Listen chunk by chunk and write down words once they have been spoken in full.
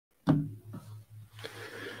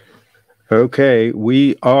Okay,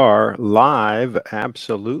 we are live.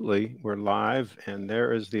 Absolutely. We're live, and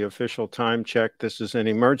there is the official time check. This is an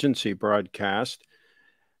emergency broadcast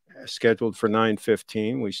scheduled for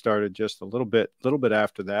 9:15. We started just a little bit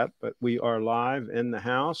after that, but we are live in the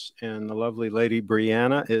house, and the lovely lady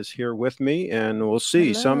Brianna is here with me, and we'll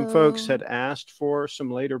see. Hello. Some folks had asked for some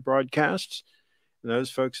later broadcasts. And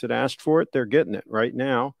those folks that asked for it, they're getting it right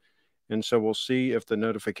now. And so we'll see if the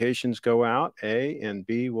notifications go out, A, and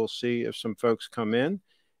B, we'll see if some folks come in.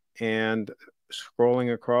 And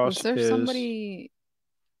scrolling across Was there somebody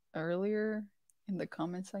earlier in the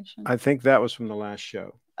comment section? I think that was from the last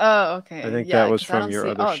show. Oh, okay. I think yeah, that was I don't from your see...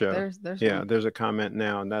 other oh, show. There's Yeah, one. there's a comment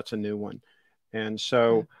now, and that's a new one. And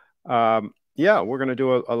so, yeah, we're going to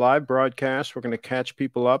do a live broadcast. We're going to catch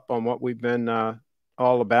people up on what we've been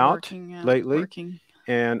all about lately.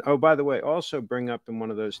 And oh, by the way, also bring up in one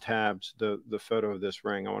of those tabs the photo of this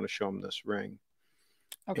ring. I want to show them this ring.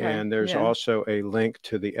 Okay. And there's also a link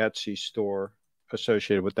to the Etsy store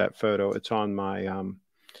associated with that photo. It's on my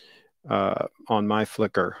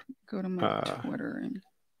Flickr. Go to my Twitter and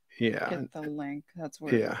get the link. That's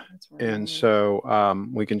where. Yeah. And so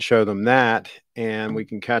we can show them that, and we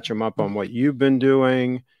can catch them up on what you've been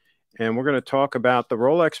doing. And we're going to talk about the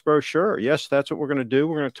Rolex brochure. Yes, that's what we're going to do.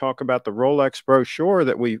 We're going to talk about the Rolex brochure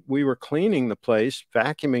that we were cleaning the place,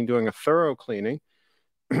 vacuuming, doing a thorough cleaning.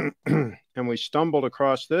 And we stumbled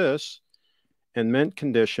across this in mint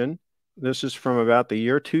condition. This is from about the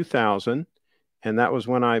year 2000. And that was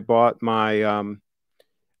when I bought my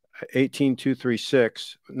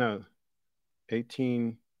 18236. No,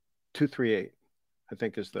 18238, I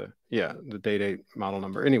think is the date model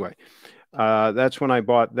number. Anyway. That's when I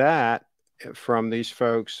bought that from these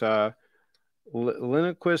folks,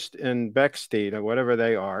 Liljenquist and Beckstead, or whatever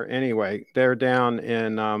they are. Anyway, they're down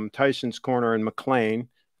in Tyson's Corner in McLean,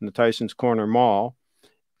 in the Tyson's Corner Mall.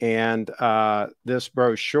 And this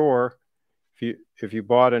brochure, if you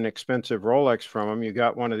bought an expensive Rolex from them, you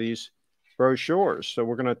got one of these brochures. So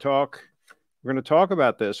we're going to talk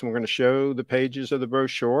about this, and we're going to show the pages of the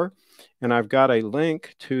brochure. And I've got a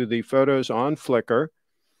link to the photos on Flickr.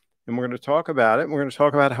 And we're going to talk about it. We're going to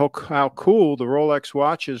talk about how cool the Rolex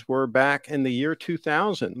watches were back in the year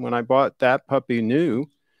 2000 when I bought that puppy new.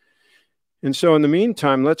 And so in the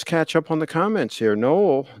meantime, let's catch up on the comments here.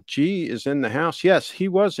 Noel G is in the house. Yes, he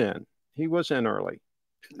was in. He was in early.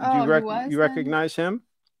 Oh, Do you recognize him?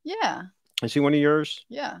 Yeah. Is he one of yours?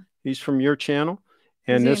 Yeah. He's from your channel.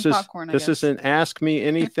 And this is an Ask Me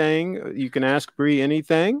Anything. You can ask Bree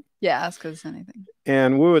anything. Yeah, ask us anything.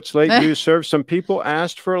 And woo, it's late news serve. Some people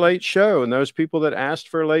asked for a late show, and those people that asked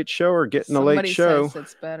for a late show are getting a late show. Says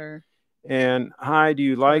it's better. And hi, do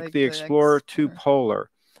you like the Explorer 2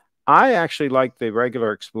 Polar? I actually like the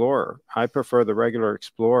regular Explorer. I prefer the regular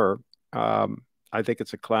Explorer. I think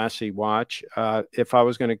it's a classy watch. If I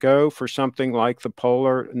was going to go for something like the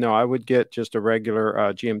Polar, no, I would get just a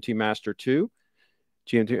regular GMT Master 2.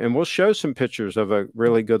 And we'll show some pictures of a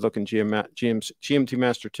really good-looking GMT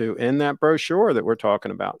Master 2 in that brochure that we're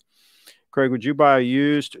talking about. Craig, would you buy a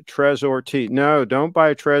used Trezor T? No, don't buy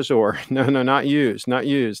a Trezor. No, not used,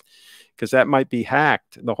 because that might be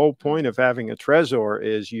hacked. The whole point of having a Trezor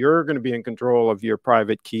is you're going to be in control of your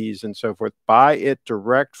private keys and so forth. Buy it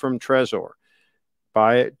direct from Trezor.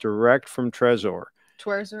 Buy it direct from Trezor.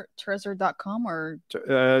 Trezor.com or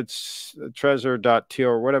it's Trezor.to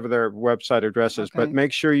or whatever their website address is, but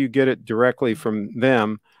make sure you get it directly from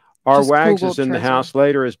them. Our Wags is in the house.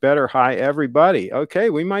 Later is better. Hi, everybody. Okay,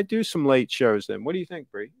 we might do some late shows then. What do you think,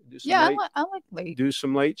 Bree? I like late. Do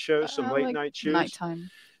some late shows, some late night shows. Nighttime.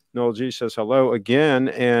 Noel G says hello again.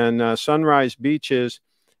 And Sunrise Beaches,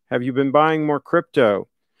 have you been buying more crypto?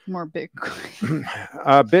 More Bitcoin.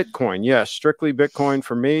 Bitcoin, yes, strictly Bitcoin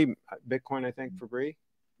for me. Bitcoin, I think, for Bree.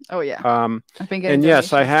 Oh yeah. And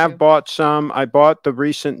yes, I have bought some. I bought the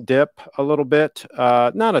recent dip a little bit,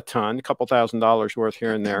 not a ton, a couple $1,000s worth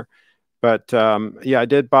here and there, but yeah, I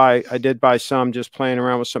did buy some just playing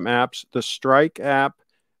around with some apps. The Strike app,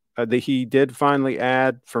 he did finally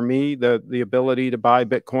add for me the ability to buy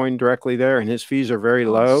Bitcoin directly there, and his fees are very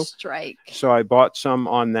low. Strike. So I bought some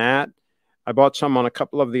on that. I bought some on a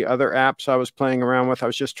couple of the other apps I was playing around with. I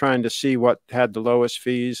was just trying to see what had the lowest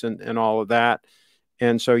fees and all of that.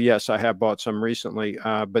 And so, yes, I have bought some recently.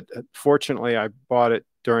 But fortunately, I bought it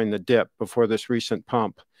during the dip before this recent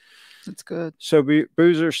pump. That's good. So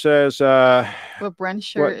Boozer says, what brand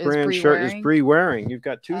shirt is Bree wearing? You've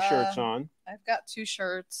got two shirts on. I've got two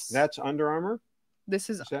shirts. That's Under Armour? This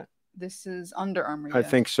is Under Armour. Yeah. I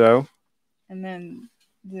think so. And then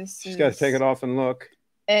this She's got to take it off and look.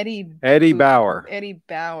 Eddie Bauer. Eddie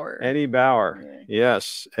Bauer.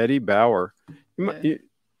 Yes, Eddie Bauer.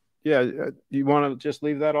 Yeah, you want to just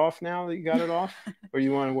leave that off now that you got it off, or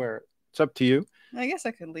you want to wear it? It's up to you. I guess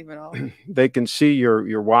I could leave it off. They can see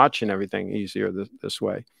your watch and everything easier this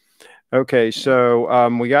way. Okay, so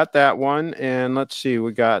we got that one, and let's see,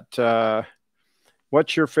 we got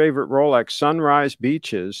what's your favorite Rolex? Sunrise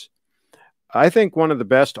Beaches. I think one of the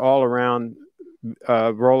best all around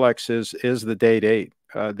Rolexes is the Date 8,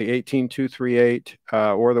 the 18238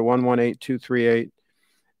 or the 118238.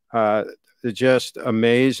 Just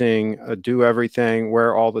amazing, do everything,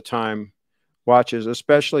 wear all the time watches,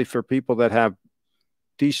 especially for people that have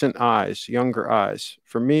decent eyes, younger eyes.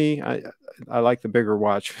 For me, I like the bigger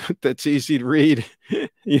watch that's easy to read.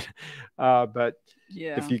 But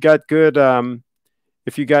Yeah. if you got good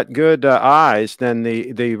eyes, then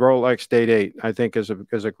the Rolex Date 8 I think is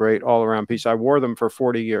a great all around piece. I wore them for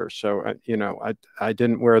 40 years, so I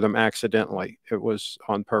didn't wear them accidentally. It was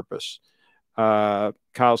on purpose.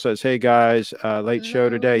 Kyle says, "Hey guys, late show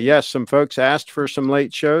today." Yes, some folks asked for some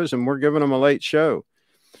late shows, and we're giving them a late show.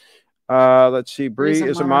 Let's see. Bree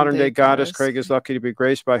is a modern day goddess. Craig is lucky to be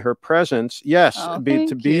graced by her presence. Yes,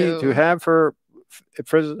 to have her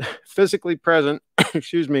physically present,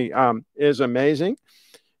 excuse me, is amazing.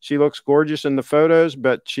 She looks gorgeous in the photos,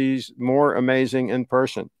 but she's more amazing in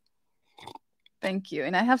person. Thank you.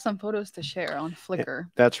 And I have some photos to share on Flickr.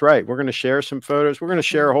 That's right. We're going to share some photos. We're going to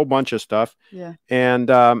share a whole bunch of stuff. Yeah. And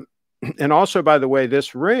also, by the way,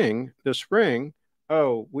 this ring,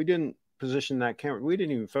 oh, we didn't position that camera. We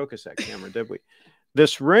didn't even focus that camera, did we?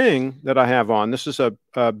 This ring that I have on, this is a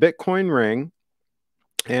Bitcoin ring.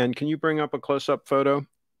 And can you bring up a close-up photo?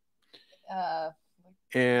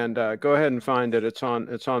 And go ahead and find it. It's on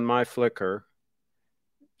my Flickr.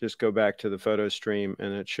 Just go back to the photo stream,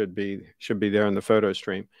 and it should be there in the photo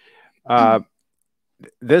stream.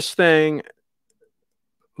 This thing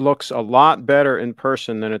looks a lot better in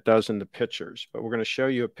person than it does in the pictures, but we're going to show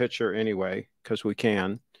you a picture anyway because we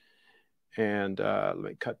can. And let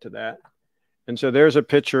me cut to that. And so there's a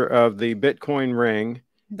picture of the Bitcoin ring.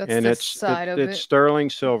 And it's sterling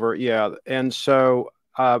silver. Yeah. And so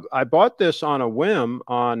I bought this on a whim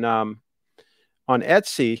on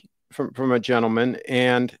Etsy from a gentleman,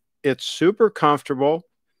 and it's super comfortable.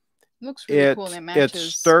 It looks really cool, and it matches.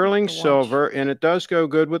 It's sterling silver, and it does go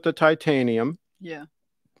good with the titanium. Yeah.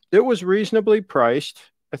 It was reasonably priced.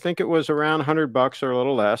 I think it was around $100 or a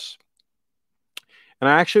little less. And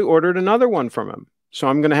I actually ordered another one from him. So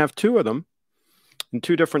I'm going to have two of them in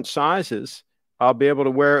two different sizes. I'll be able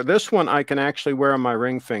to wear this one. I can actually wear on my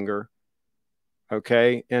ring finger.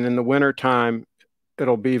 Okay. And in the wintertime,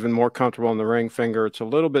 it'll be even more comfortable on the ring finger. It's a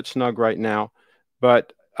little bit snug right now,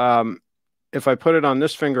 but if I put it on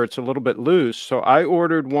this finger, it's a little bit loose. So I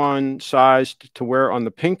ordered one sized to wear on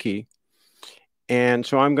the pinky. And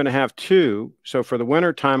so I'm going to have two. So for the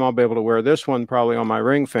winter time, I'll be able to wear this one probably on my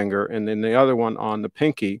ring finger and then the other one on the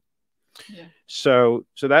pinky. Yeah. So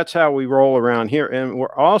that's how we roll around here. And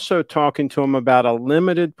we're also talking to him about a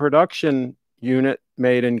limited production unit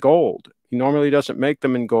made in gold. He normally doesn't make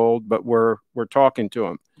them in gold, but we're talking to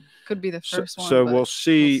him. Could be the first one. So we'll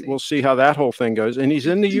see how that whole thing goes. And he's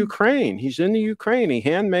in the Ukraine. He's in the Ukraine. He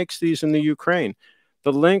hand makes these in the Ukraine.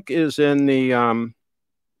 The link is in the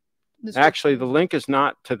actually the link is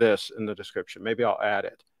not to this in the description. Maybe I'll add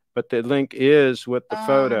it. But the link is with the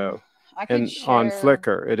photo and on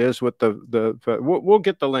Flickr. It is with the we'll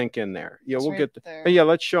get the link in there. Yeah, we'll get yeah,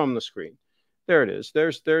 let's show him the screen. There it is.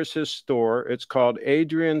 There's his store. It's called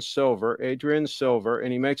Adrian Silver,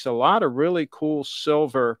 and he makes a lot of really cool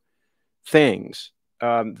silver things.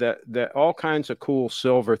 That all kinds of cool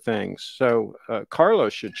silver things. So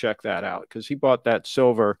Carlos should check that out because he bought that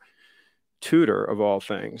silver Tudor of all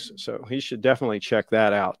things. So he should definitely check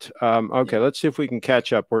that out. Okay, let's see if we can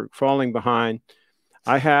catch up. We're falling behind.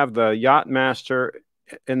 I have the Yacht Master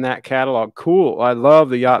in that catalog. Cool. I love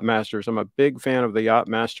the Yacht Masters. I'm a big fan of the Yacht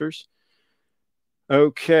Masters.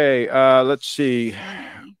 Okay, let's see.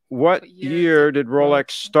 What year did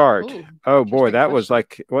Rolex start? Ooh, oh boy, that was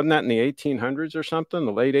like, wasn't that in the 1800s or something?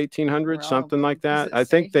 The late 1800s, something like that. I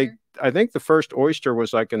think the first Oyster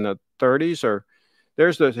was like in the 30s, or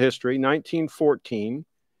there's the history, 1914.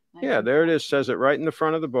 Yeah, there it is. Says it right in the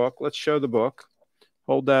front of the book. Let's show the book.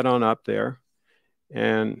 Hold that on up there.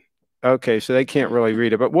 And okay, so they can't really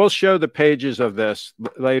read it, but we'll show the pages of this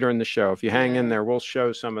later in the show. If you hang in there, we'll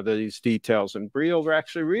show some of these details. And Bree will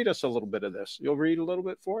actually read us a little bit of this. You'll read a little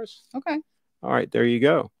bit for us? Okay. All right, there you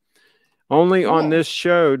go. Only on this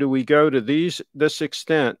show do we go to this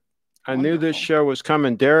extent. I knew this show was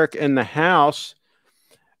coming. Derek in the house.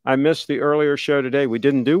 I missed the earlier show today. We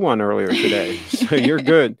didn't do one earlier today, so you're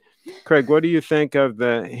good. Craig, what do you think of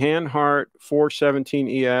the Hanhart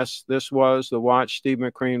 417 ES? This was the watch Steve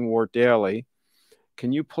McLean wore daily.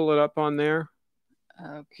 Can you pull it up on there?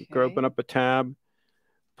 Okay. Open up a tab,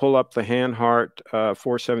 pull up the Hanhart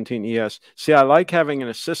 417 ES. See, I like having an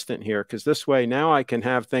assistant here because this way now I can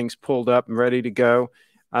have things pulled up and ready to go.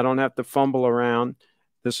 I don't have to fumble around.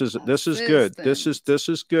 This is good. This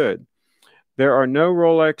is good. There are no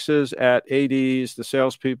Rolexes at ADs. The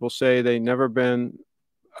salespeople say they never been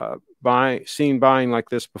seen buying like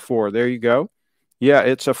this before. There you go. Yeah,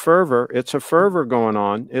 it's a fervor. It's a fervor going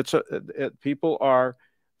on. People are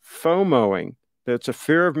FOMOing. It's a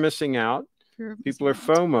fear of missing out. People are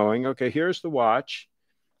FOMOing. Okay, here's the watch.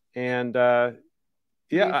 And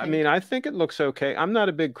yeah, I mean, I think it looks okay. I'm not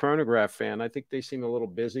a big chronograph fan. I think they seem a little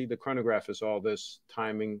busy. The chronograph is all this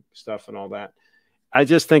timing stuff and all that. I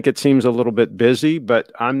just think it seems a little bit busy, but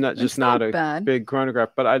I'm not a big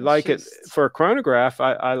chronograph. But I like it for a chronograph.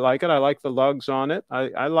 I like it. I like the lugs on it.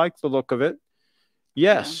 I like the look of it.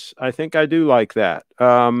 Yes, yeah. I think I do like that.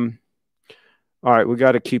 All right, we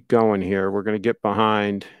got to keep going here. We're going to get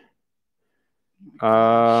behind.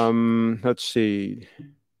 Let's see.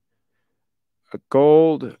 A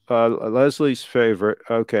gold, Leslie's favorite.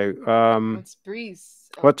 Okay. What's Breeze?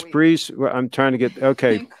 What's Breeze? I'm trying to get.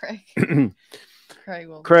 Okay.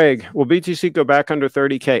 Craig, will BTC go back under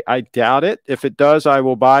 30K? I doubt it. If it does, I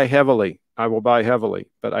will buy heavily.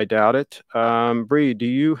 But I doubt it. Bree, do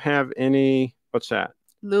you have any? What's that?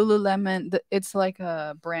 Lululemon. It's like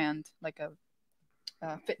a brand, like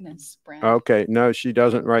a fitness brand. Okay. No, she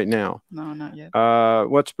doesn't right now. No, not yet.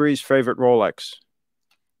 What's Bree's favorite Rolex?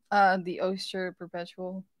 The Oyster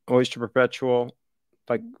Perpetual. Oyster Perpetual,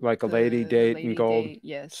 like a lady date in gold.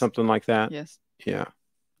 Yes. Something like that. Yes. Yeah.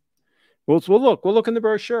 We'll look in the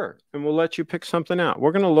brochure and we'll let you pick something out.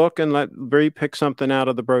 We're going to look and let Bree pick something out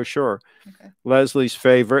of the brochure. Okay. Leslie's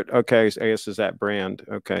favorite. Okay. I guess is that brand.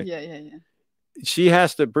 Okay. Yeah.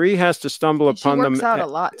 Bree has to stumble upon them. She works out a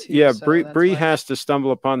lot too. Yeah. So Bree has to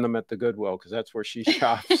stumble upon them at the Goodwill because that's where she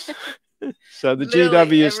shops. So the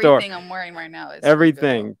GW store. Everything I'm wearing right now is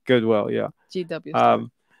everything Goodwill. Yeah. GW store.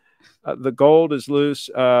 The gold is loose,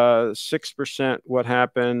 6%. What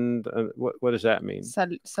happened? What does that mean?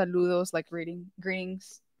 Saludos, like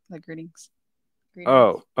greetings, like greetings.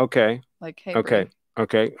 Oh, okay. Like, hey,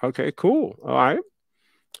 okay, cool. All right.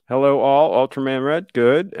 Hello, all. Ultraman Red,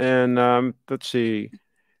 good. And let's see.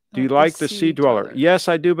 Do you like the Sea Dweller? Yes,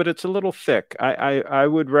 I do, but it's a little thick. I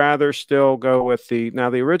would rather still go with the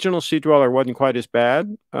original Sea Dweller wasn't quite as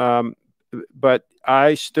bad, but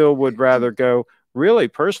I still would rather go. Really,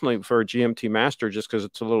 personally, for a GMT Master, just because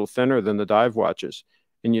it's a little thinner than the dive watches,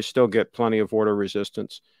 and you still get plenty of water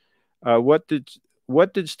resistance. What did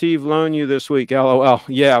Steve loan you this week? LOL.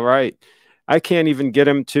 Yeah, right. I can't even get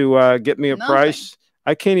him to get me a price.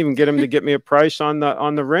 I can't even get him to get me a price on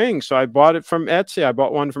the ring. So I bought it from Etsy. I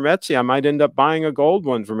bought one from Etsy. I might end up buying a gold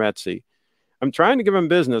one from Etsy. I'm trying to give him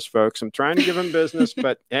business, folks. I'm trying to give him business,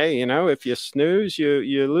 but hey, if you snooze,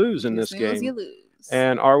 you lose in this game. You lose.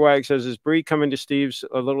 And Rwag says, is Bree coming to Steve's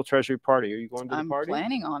little treasury party? Are you going to the party? I'm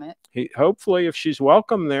planning on it. Hopefully, if she's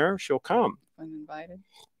welcome there, she'll come. I'm invited.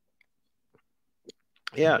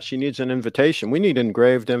 Yeah, she needs an invitation. We need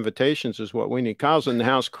engraved invitations is what we need. Kyle's in the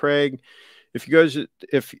house. Craig, if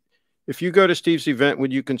you go to Steve's event,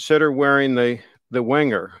 would you consider wearing the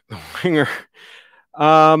winger? The winger.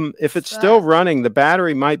 If it's still running, the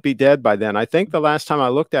battery might be dead by then. I think the last time I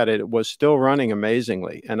looked at it, it was still running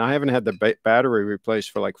amazingly. And I haven't had the battery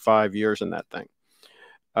replaced for like 5 years in that thing.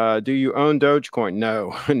 Do you own Dogecoin?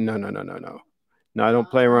 No, no, I don't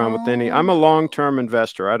play around with any. I'm a long-term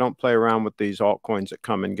investor. I don't play around with these altcoins that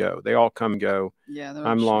come and go. They all come and go. Yeah,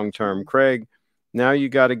 I'm long-term. Craig, now you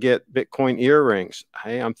got to get Bitcoin earrings.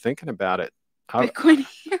 Hey, I'm thinking about it. Bitcoin.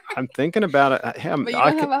 I'm thinking about it. I can be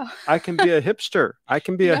a hipster. I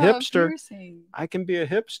can be a hipster. I can be a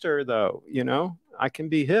hipster, though. I can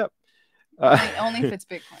be hip. Only if it's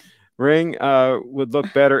Bitcoin. Ring would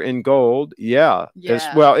look better in gold. Yeah.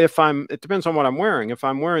 Well, it depends on what I'm wearing. If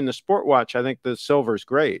I'm wearing the sport watch, I think the silver is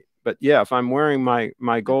great. But yeah, if I'm wearing my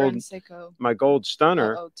gold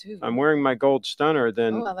stunner, I'm wearing my gold stunner,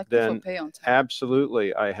 then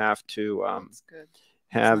absolutely I have to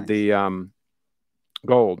have the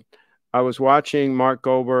gold. I was watching Mark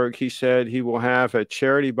Goldberg. He said he will have a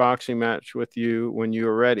charity boxing match with you when you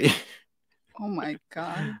are ready. Oh my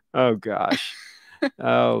God. Oh gosh.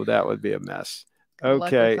 Oh, that would be a mess.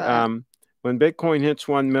 Okay. When Bitcoin hits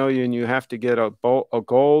 1 million, you have to get a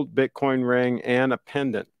gold Bitcoin ring and a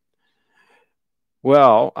pendant.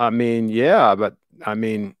 Well, I mean, yeah, but I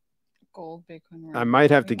mean, gold Bitcoin. I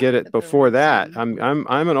might have to get it before that. I'm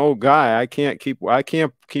an old guy. I can't keep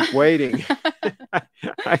waiting.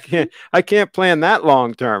 I can't plan that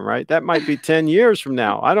long term, right? That might be 10 years from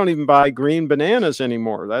now. I don't even buy green bananas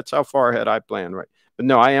anymore. That's how far ahead I plan, right? But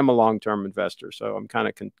no, I am a long-term investor, so I'm kind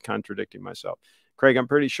of contradicting myself. Craig, I'm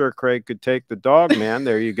pretty sure Craig could take the dog, man.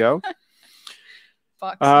 There you go.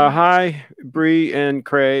 Hi, Bree and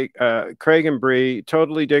Craig. Craig and Bree,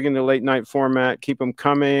 totally digging the late night format. Keep them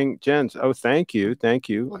coming. Jens, oh, thank you. Thank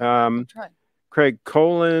you. We'll try. Craig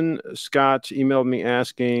Colin Scott emailed me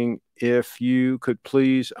asking if you could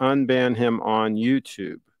please unban him on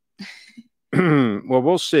YouTube. Well,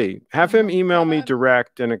 we'll see. Have him email me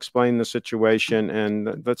direct and explain the situation,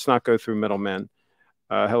 and let's not go through middlemen.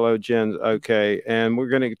 Hello, Jen. Okay, and we're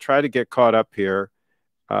going to try to get caught up here.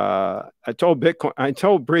 I told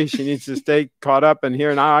Bree she needs to stay caught up, and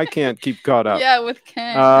here now I can't keep caught up. Yeah, with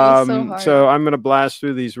Ken. It was so hard. So I'm going to blast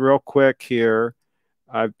through these real quick here.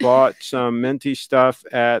 I bought some minty stuff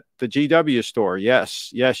at the GW store.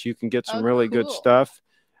 Yes, you can get some really good stuff.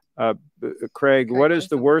 Craig, what is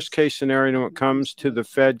the worst case scenario when it comes to the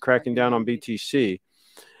Fed cracking down on BTC?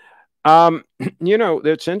 You know,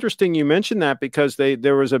 it's interesting you mentioned that because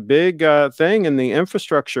there was a big thing in the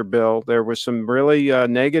infrastructure bill. There was some really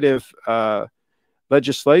negative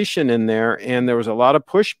legislation in there, and there was a lot of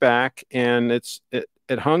pushback, and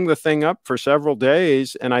it hung the thing up for several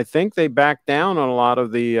days. And I think they backed down on a lot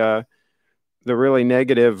of the really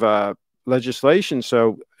negative legislation.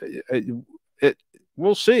 So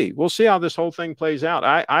we'll see. We'll see how this whole thing plays out.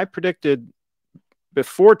 I predicted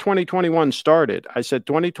before 2021 started, I said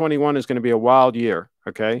 2021 is going to be a wild year.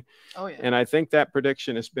 Okay. Oh, yeah. And I think that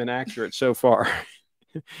prediction has been accurate so far.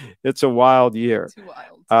 It's a wild year. Too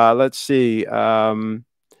wild. Let's see.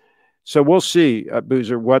 So we'll see,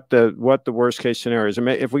 Boozer, what the worst case scenario is. I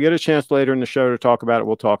mean, if we get a chance later in the show to talk about it,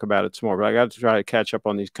 we'll talk about it some more. But I got to try to catch up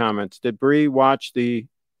on these comments. Did Bree watch the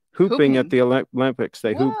hooping at the Olympics?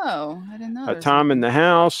 They hooped. Wow, I didn't know. Tom in the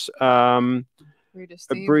house. Bree,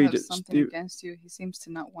 has something against you. He seems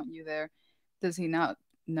to not want you there. Does he not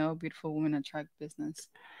know beautiful women attract business?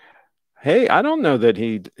 Hey, I don't know that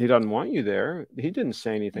he doesn't want you there. He didn't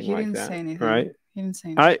say anything like that. He didn't say anything. Right? He didn't say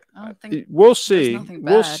anything. I don't think we'll see.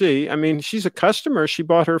 We'll see. I mean, she's a customer. She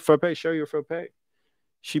bought her faux pay. Show your faux pay.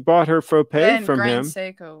 She bought her faux pay from him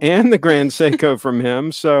and the Grand Seiko from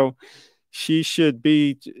him. So she should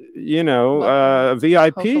be, you know,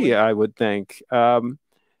 VIP, hopefully. I would think.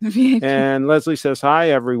 And Leslie says, hi,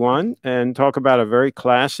 everyone, and talk about a very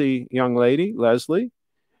classy young lady, Leslie.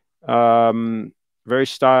 Very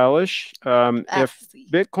stylish. If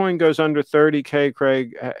Bitcoin goes under 30K,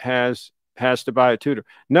 Craig has to buy a tutor.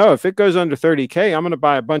 No, if it goes under 30K, I'm going to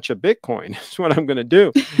buy a bunch of Bitcoin. That's what I'm going to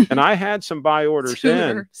do. And I had some buy orders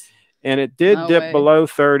in, and it did dip below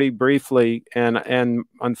 30 briefly. And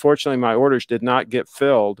unfortunately, my orders did not get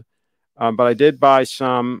filled. But I did buy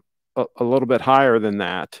some a little bit higher than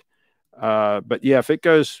that. But yeah, if it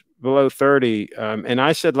goes below 30, and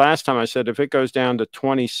I said last time, I said if it goes down to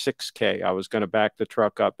 26K, I was going to back the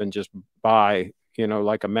truck up and just buy, you know,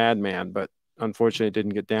 like a madman. But unfortunately, it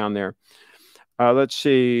didn't get down there. Let's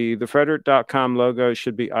see. The Frederick.com logo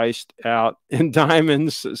should be iced out in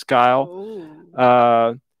diamonds, says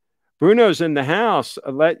Kyle. Bruno's in the house.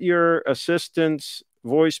 Let your assistant's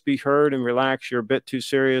voice be heard and relax. You're a bit too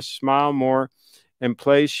serious. Smile more and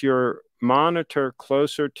place your monitor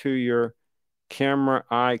closer to your camera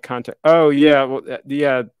eye contact. Oh yeah, well,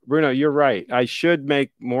 yeah, Bruno, you're right. I should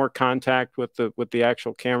make more contact with the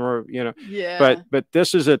actual camera, you know. Yeah. But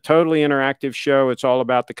this is a totally interactive show. It's all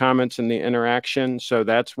about the comments and the interaction, so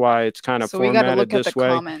that's why it's kind of formatted this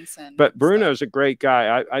way. But Bruno's a great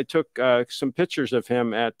guy. I took some pictures of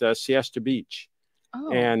him at Siesta Beach.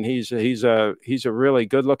 Oh. And he's a really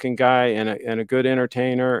good looking guy and a good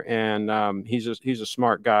entertainer, and he's a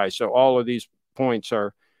smart guy. So all of these points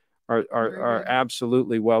are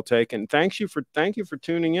absolutely well taken. Thank you for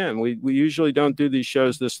tuning in. We usually don't do these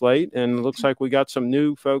shows this late, and it looks like we got some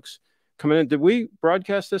new folks coming in. Did we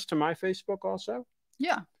broadcast this to my Facebook also?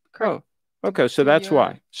 Yeah. Correct. Oh, okay. So that's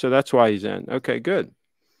why. So that's why he's in. Okay, good.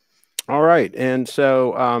 All right, and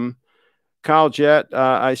so Kyle Jett,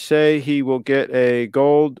 I say he will get a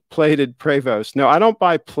gold-plated Prevost. No, I don't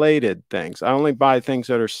buy plated things. I only buy things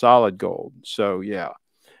that are solid gold. So yeah.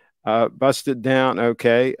 Busted down.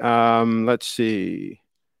 Okay. Let's see.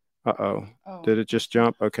 Oh. Did it just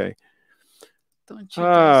jump? Okay.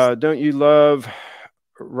 Don't you love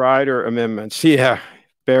rider amendments? Yeah.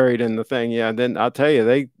 Buried in the thing. Yeah. Then I'll tell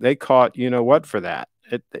you, they caught, you know what, for that.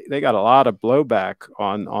 They got a lot of blowback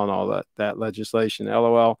on all that legislation.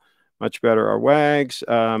 LOL. Much better. Our wags.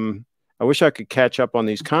 I wish I could catch up on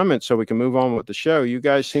these comments so we can move on with the show. You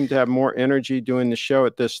guys seem to have more energy doing the show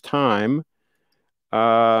at this time.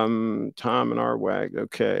 Tom and our wag.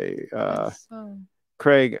 Okay.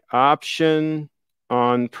 Craig, option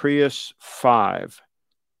on Prius 5.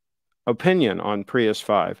 Opinion on Prius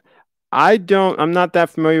 5. I'm not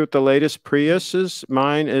that familiar with the latest Priuses.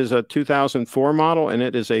 Mine is a 2004 model, and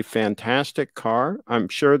it is a fantastic car. I'm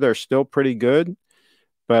sure they're still pretty good,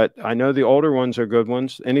 but I know the older ones are good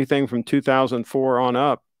ones. Anything from 2004 on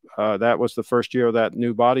up, that was the first year of that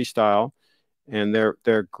new body style, and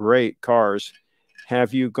they're great cars.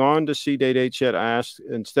 Have you gone to see Day Dates yet? I asked,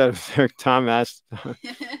 instead of Tom asked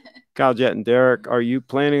Kyle Jet and Derek, are you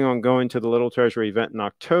planning on going to the Little Treasury event in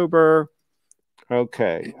October?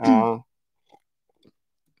 Okay.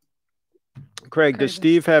 Craig, does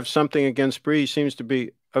Steve have something against Bree? Seems to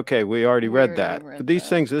be okay. We already read that. But these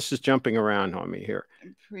things, this is jumping around on me here.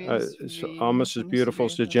 It's almost as beautiful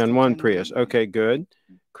as the Gen 1 Prius. Okay, good.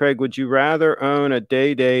 Craig, would you rather own a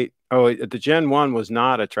Day Date? Oh, the Gen 1 was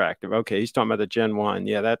not attractive. Okay, he's talking about the Gen 1.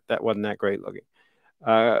 Yeah, that wasn't that great looking.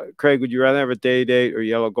 Craig, would you rather have a Day Date or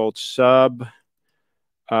yellow gold sub?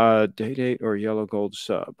 Day Date or yellow gold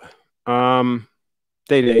sub?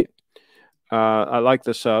 Day Date. I like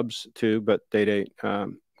the subs too, but Day Date.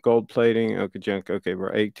 Gold plating. Okay,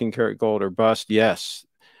 we're 18 karat gold or bust. Yes.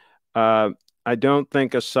 I don't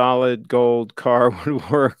think a solid gold car would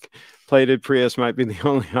work. Plated Prius might be the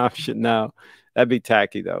only option now. That'd be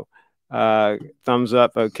tacky though. Thumbs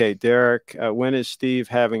up. Okay, Derek. When is Steve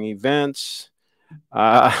having events?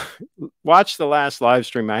 Watch the last live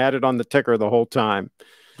stream. I had it on the ticker the whole time.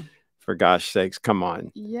 For gosh sakes, come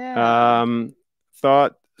on. Yeah.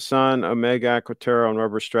 Thought Sun Omega Aquaterra on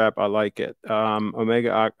rubber strap. I like it.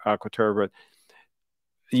 Omega Aquaterra, but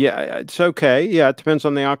yeah, it's okay. Yeah, it depends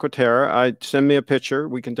on the Aquaterra. Send me a picture.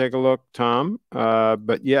 We can take a look, Tom.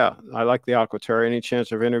 But yeah, I like the Aquaterra. Any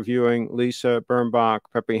chance of interviewing Lisa Birnbach,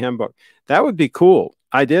 Peppy Hembook? That would be cool.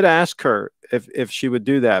 I did ask her if she would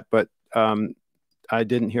do that, but I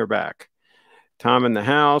didn't hear back. Tom in the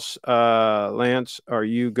house. Lance, are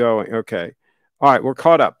you going? Okay. All right, we're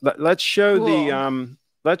caught up. Let's show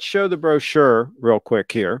the brochure real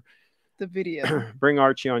quick here. The video. Bring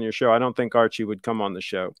Archie on your show. I don't think Archie would come on the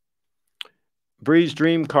show. Bree's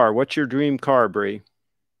dream car. What's your dream car, Bree?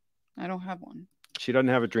 I don't have one. She doesn't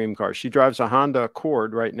have a dream car. She drives a Honda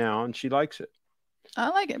Accord right now, and she likes it. I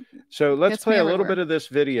like it. So let's play a little bit of this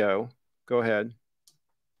video. Go ahead.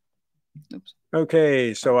 Oops.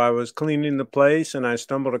 Okay, so I was cleaning the place, and I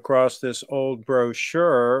stumbled across this old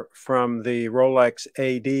brochure from the Rolex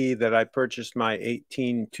AD that I purchased my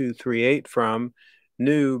 18238 from,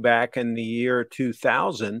 new back in the year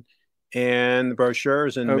 2000, and the brochure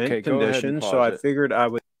is in mint condition. So I figured I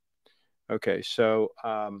would. Okay, so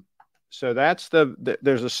that's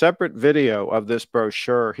there's a separate video of this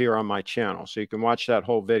brochure here on my channel, so you can watch that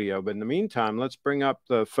whole video. But in the meantime, let's bring up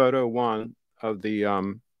the photo one of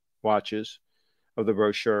the watches of the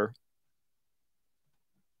brochure.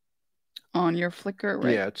 On your Flickr,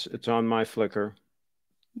 right? Yeah, it's on my Flickr.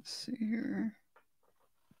 Let's see here.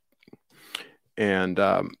 And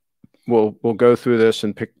we'll go through this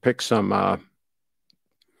and pick some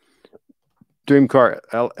dream car.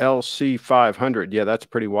 LC 500. Yeah, that's a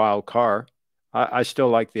pretty wild car. I still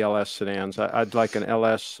like the LS sedans. I'd like an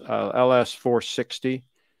LS 460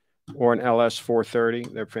 or an LS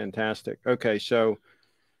 430. They're fantastic. Okay, so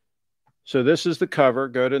this is the cover.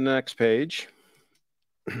 Go to the next page.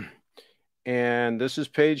 And this is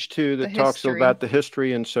page 2 that talks about the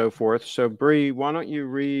history and so forth. So Bree, why don't you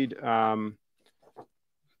read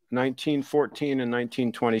 1914 and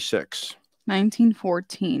 1926.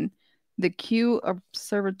 1914. The Kew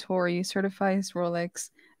Observatory certifies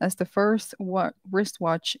Rolex as the first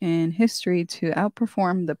wristwatch in history to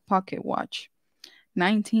outperform the pocket watch.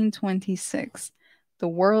 1926. The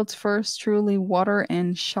world's first truly water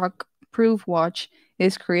and shock-proof watch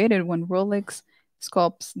is created when Rolex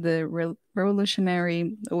sculpts the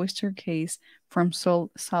revolutionary oyster case from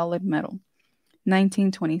solid metal.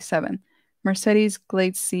 1927. Mercedes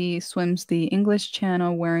Glatze swims the English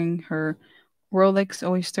Channel wearing her Rolex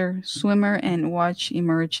Oyster swimmer and watch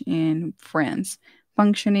emerge in France,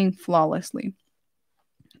 functioning flawlessly.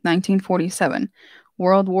 1947.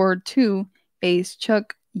 World War II ace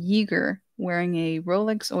Chuck Yeager wearing a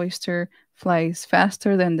Rolex Oyster flies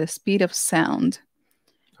faster than the speed of sound.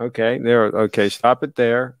 Okay, there. Okay, stop it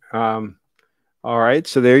there. All right,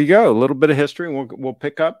 so there you go. A little bit of history. We'll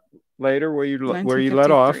pick up later where you let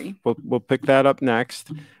off. We'll pick that up next.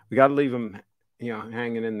 We got to leave them,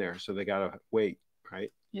 hanging in there, so they got to wait,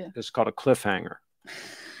 right? Yeah. It's called a cliffhanger.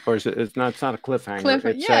 Or is it? It's not. It's not a cliffhanger.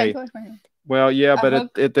 It's Yeah, a. cliffhanger. Well, yeah, A but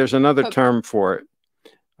hook. there's another Hook. term for it.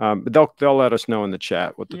 But they'll let us know in the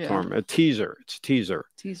chat what the term. A teaser. It's a teaser.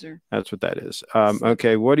 Teaser. That's what that is.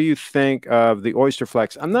 Okay. What do you think of the Oyster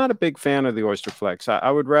Flex? I'm not a big fan of the Oyster Flex. I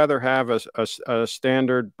would rather have a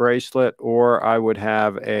standard bracelet, or I would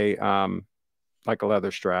have a like a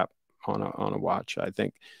leather strap on a watch, I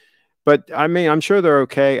think. But I mean, I'm sure they're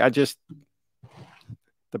okay.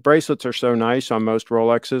 The bracelets are so nice on most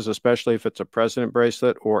Rolexes, especially if it's a President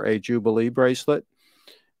bracelet or a Jubilee bracelet,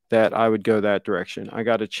 that I would go that direction. I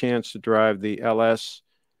got a chance to drive the LS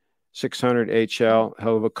 600 HL,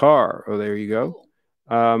 hell of a car. Oh, there you go. Cool.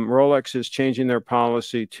 Rolex is changing their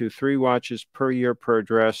policy to 3 watches per year per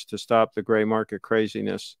address to stop the gray market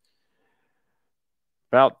craziness.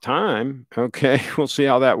 About time. Okay, we'll see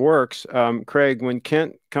how that works. Craig, when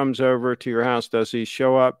Kent comes over to your house, does he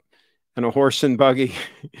show up in a horse and buggy?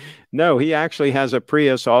 No, he actually has a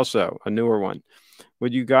Prius also, a newer one.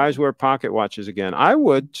 Would you guys wear pocket watches again? I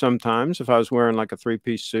would sometimes if I was wearing like a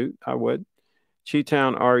 3-piece suit. I would.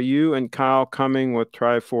 Cheetown, are you and Kyle coming with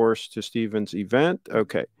Triforce to Steven's event?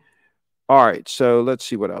 Okay. All right. So let's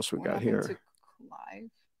see what else we got here. To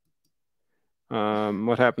Clive?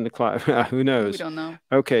 What happened to Clive? Who knows? We don't know.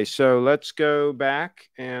 Okay. So let's go back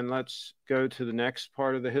and let's go to the next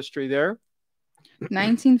part of the history there.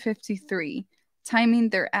 1953, timing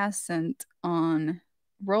their ascent on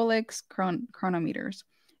Rolex chronometers.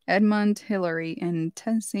 Edmund Hillary and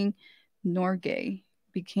Tenzing Norgay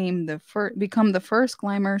become the first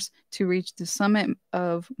climbers to reach the summit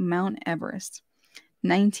of Mount Everest.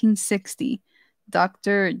 1960,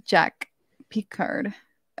 Dr. Jack Piccard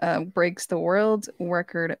breaks the world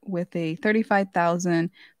record with a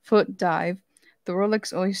 35,000-foot dive. The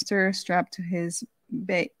Rolex Oyster strapped to his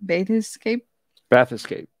bathescape.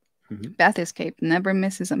 Bathescape never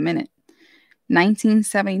misses a minute.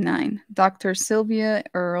 1979, Dr. Sylvia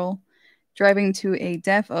Earle, driving to a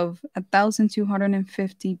depth of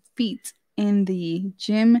 1,250 feet in the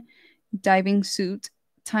Jim diving suit,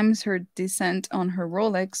 times her descent on her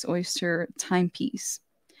Rolex Oyster timepiece.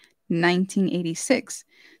 1986,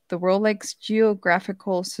 the Rolex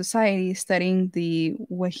Geographical Society, studying the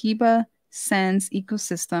Wahiba Sands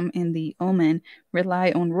ecosystem in the Oman,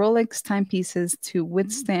 rely on Rolex timepieces to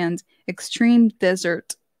withstand extreme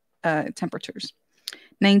desert temperatures.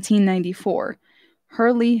 1994,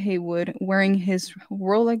 Hurley Haywood, wearing his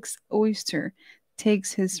Rolex Oyster,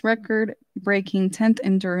 takes his record-breaking 10th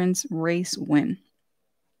endurance race win.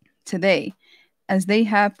 Today, as they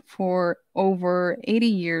have for over 80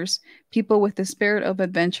 years, people with the spirit of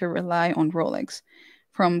adventure rely on Rolex.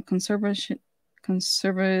 From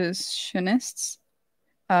conservationists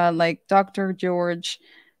like Dr. George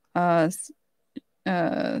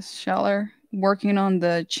Schaller, working on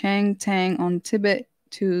the Chang Tang on Tibet,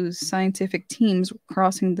 to scientific teams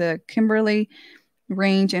crossing the Kimberley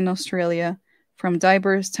Range in Australia, from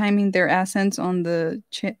divers timing their ascents on the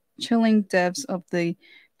chilling depths of the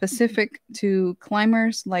Pacific, to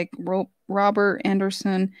climbers like Robert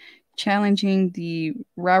Anderson challenging the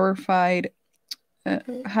rarefied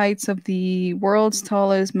heights of the world's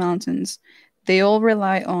tallest mountains. They all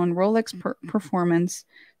rely on Rolex performance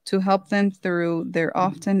to help them through their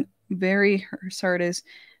often very hazardous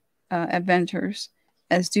adventures,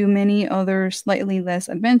 as do many other slightly less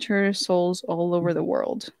adventurous souls all over the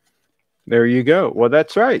world. There you go. Well,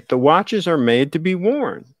 that's right. The watches are made to be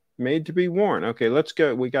worn. Made to be worn. Okay, let's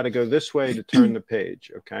go. We got to go this way to turn the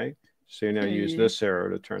page. Okay. So you now use this arrow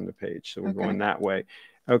to turn the page. So we're going that way.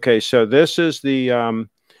 Okay, so this is the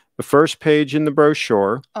first page in the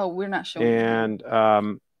brochure. Oh, we're not showing. And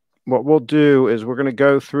what we'll do is we're going to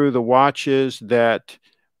go through the watches that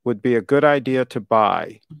would be a good idea to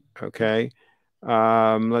buy. Okay.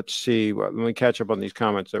 Let's see. Let me catch up on these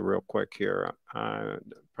comments real quick here.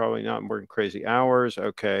 Probably not working crazy hours.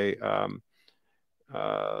 Okay.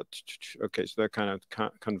 Okay, so they're kind of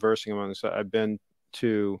conversing among themselves. I've been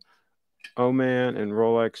to Oman, and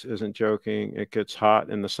Rolex isn't joking. It gets hot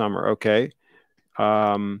in the summer. Okay.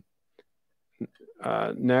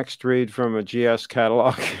 Next, read from a GS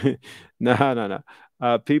catalog. No.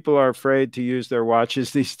 People are afraid to use their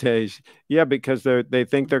watches these days. Yeah, because they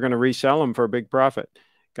think they're going to resell them for a big profit.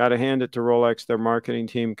 Got to hand it to Rolex. Their marketing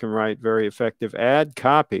team can write very effective ad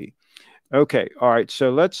copy. Okay, all right.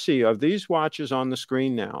 So let's see. Of these watches on the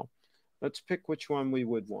screen now, let's pick which one we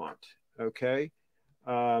would want. Okay.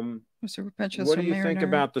 What do you think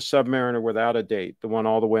about the Submariner without a date, the one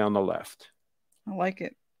all the way on the left? I like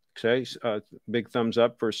it. Okay, big thumbs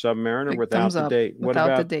up for Submariner without the date.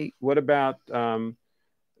 Without the date. What about the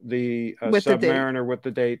Submariner with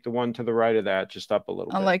the date, the one to the right of that, just up a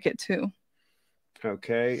little bit? I like it too.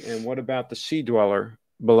 Okay. And what about the Sea Dweller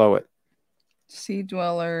below it? Sea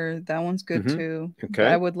Dweller, that one's good too. I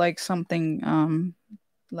Okay. would like something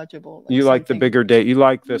legible, like You like the something bigger date. You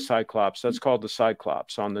like the Cyclops. That's called the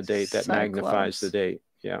Cyclops on the date. That magnifies the Cyclops. date.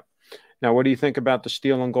 Yeah. Now, what do you think about the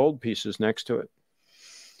steel and gold pieces next to it?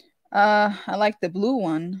 I like the blue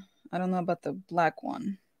one. I don't know about the black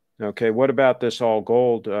one. Okay. What about this all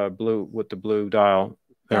gold blue with the blue dial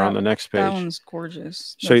there on That the next that page? one's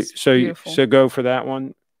gorgeous. So, That's beautiful. go for that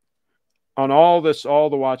one. On all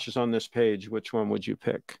the watches on this page, which one would you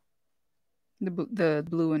pick? The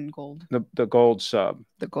blue and gold. The gold sub.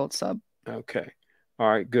 The gold sub. Okay. All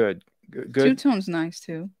right. Good. Two Good. tone's nice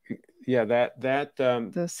too. Yeah. That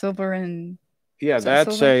The silver and yeah. is that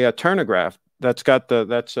That's silver? a turnograph.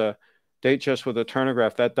 That's a date just with a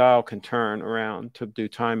turnograph. That dial can turn around to do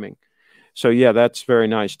timing. So yeah, that's very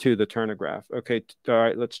nice too. The turnograph. Okay. All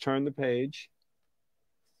right. Let's turn the page.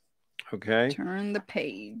 Okay. Turn the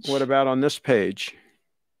page. What about on this page?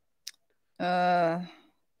 The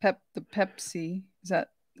Pepsi. Is that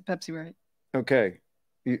the Pepsi, right? Okay.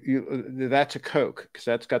 That's a Coke because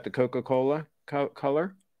that's got the Coca-Cola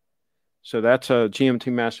color. So that's a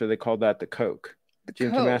GMT Master. They call that the Coke. The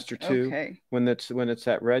GMT Coke. Master 2. Okay. When it's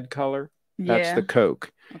that red color, Yeah. that's the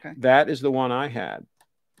Coke. Okay. That is the one I had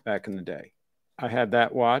back in the day. I had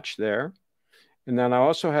that watch there. And then I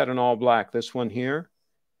also had an all black, this one here,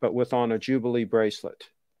 but with on a Jubilee bracelet,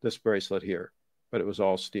 this bracelet here, but it was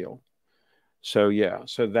all steel. So yeah,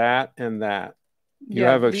 so that and that. You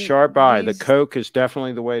have a sharp eye. The Coke is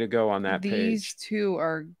definitely the way to go on that page. These two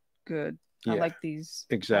are good. Yeah, I like these.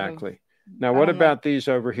 Exactly. Now, what about these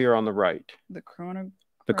over here on the right? The chronograph.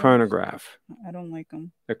 The chronograph. I don't like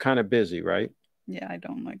them. They're kind of busy, right? Yeah, I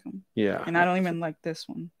don't like them. Yeah. And I don't even like this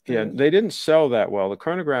one. Yeah, they didn't sell that well. The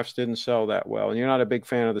chronographs didn't sell that well. And you're not a big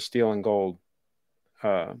fan of the steel and gold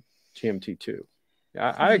GMT2.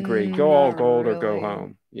 I agree. Go all gold or go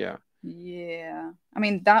home. Yeah. Yeah. I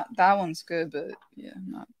mean, that one's good, but yeah,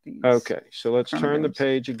 not these. Okay, so let's turn the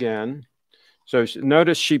page again. So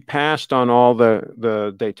notice she passed on all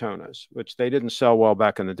the Daytonas, which they didn't sell well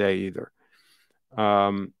back in the day either.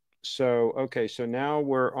 Okay, so now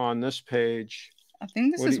we're on this page. I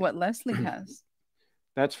think this is what Leslie has.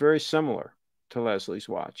 That's very similar to Leslie's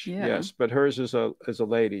watch. Yeah. Yes, but hers is a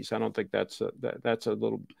lady's. I don't think that's a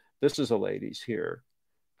little. This is a lady's here,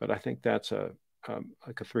 but I think that's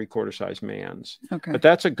like a 3/4 size man's. Okay. But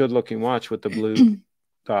that's a good looking watch with the blue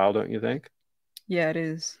dial, don't you think? Yeah, it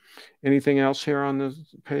is. Anything else here on the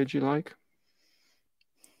page you like?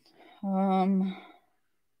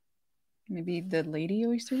 Maybe the Lady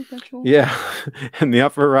Oyster Perpetual. Yeah, in the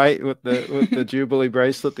upper right with the Jubilee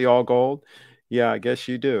bracelet, the all gold. Yeah, I guess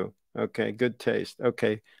you do. Okay, good taste.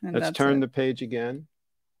 Okay, and let's turn the page again.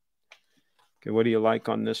 Okay, what do you like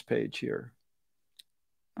on this page here?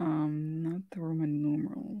 Not the Roman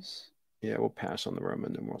numerals. Yeah, we'll pass on the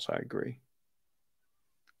Roman numerals. I agree.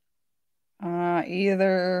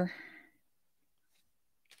 Either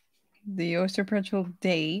the Oyster Perpetual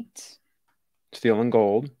date. Steel and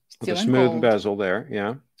gold. With a smooth bezel there,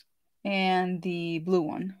 yeah. And the blue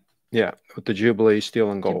one. Yeah, with the Jubilee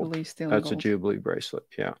steel and gold. Jubilee steel and gold. That's a Jubilee bracelet,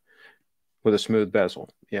 yeah. With a smooth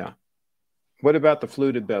bezel, yeah. What about the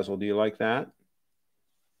fluted bezel? Do you like that?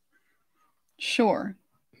 Sure,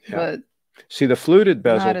 yeah. But see, the fluted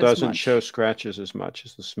bezel doesn't show scratches as much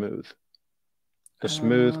as the smooth. The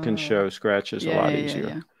smooth can show scratches a lot easier.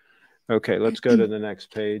 Yeah. Okay, let's go to the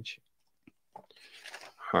next page. All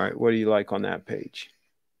right, what do you like on that page?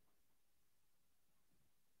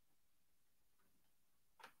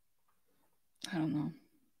 I don't know.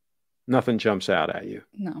 Nothing jumps out at you.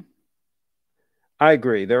 No. I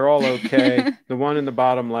agree. They're all okay. The one in the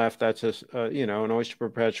bottom left, that's an Oyster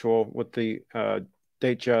Perpetual with the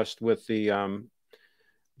date just with the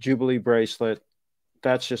Jubilee bracelet.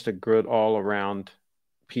 That's just a good all around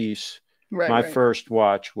piece. Right. My first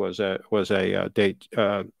watch was a date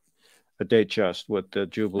just with the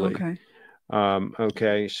Jubilee. Okay.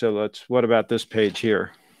 Okay. So what about this page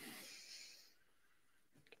here?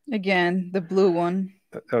 Again, the blue one.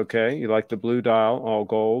 Okay, you like the blue dial, all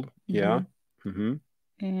gold. Mm-hmm. Yeah.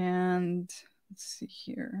 Mm-hmm. And let's see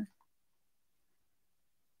here.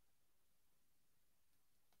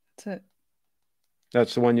 That's it.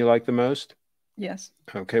 That's the one you like the most? Yes.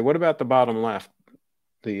 Okay. What about the bottom left?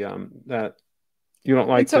 The that you don't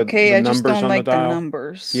like it's okay. the numbers I just don't on like the dial? The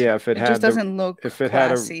numbers. Yeah, if it had just doesn't look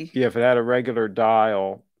classy. if it had a regular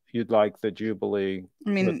dial, you'd like the Jubilee. I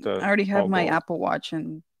mean, I already have my Apple Watch,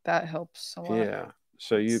 and that helps a lot. Yeah.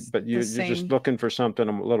 So you're just looking for something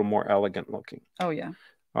a little more elegant looking. Oh yeah.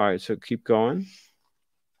 All right. So keep going.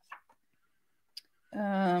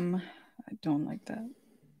 I don't like that.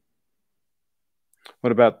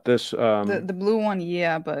 What about this? The blue one,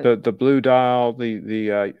 yeah, but the blue dial,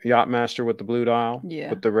 the Yachtmaster with the blue dial, yeah,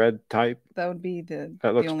 with the red type. That would be the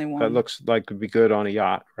only one. That looks like it'd be good on a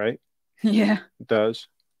yacht, right? Yeah, it does.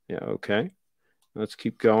 Yeah. Okay. Let's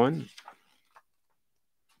keep going.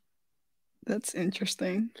 That's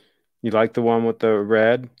interesting. You like the one with the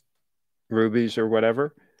red rubies or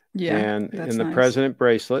whatever? Yeah, and that's the nice. President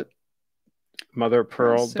bracelet, mother of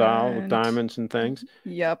pearl dial with diamonds and things.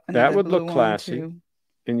 Yep, and that would look classy.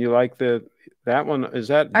 And you like that one? Is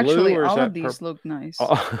that blue? Actually, or is all that of these purple? look nice.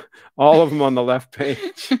 All of them on the left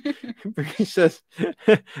page. He says,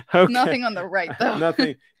 okay. Nothing on the right, though.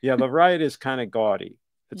 Nothing. Yeah, the right is kind of gaudy.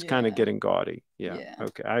 It's kind of getting gaudy. Yeah.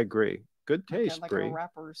 Okay, I agree. Good taste, like Bree.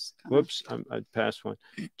 Wrappers. Whoops, I passed one.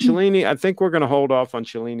 Cellini, I think we're going to hold off on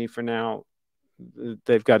Cellini for now.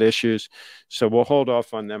 They've got issues, so we'll hold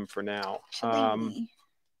off on them for now.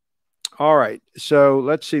 All right, so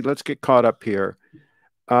let's see. Let's get caught up here.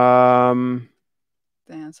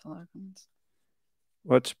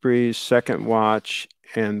 What's Bree's second watch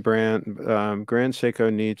and brand? Grand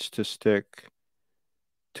Seiko needs to stick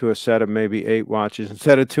to a set of maybe 8 watches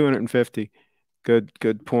instead of 250.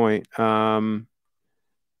 Good point. My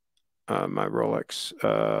Rolex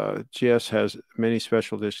GS has many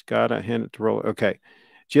special editions. Gotta hand it to Rolex. Okay,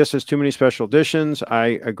 GS has too many special editions.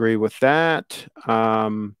 I agree with that. My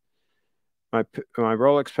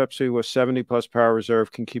Rolex Pepsi with 70 plus power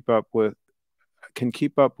reserve can keep up with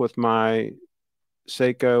my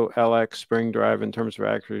Seiko LX spring drive in terms of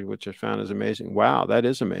accuracy, which I found is amazing. Wow, that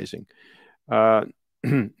is amazing. No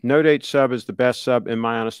date sub is the best sub in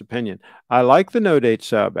my honest opinion. I like the no date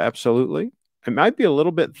sub, absolutely. It might be a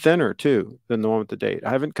little bit thinner too than the one with the date. I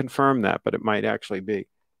haven't confirmed that, but it might actually be.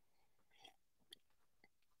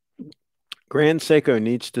 Grand Seiko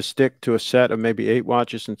needs to stick to a set of maybe 8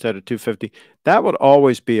 watches instead of 250. That would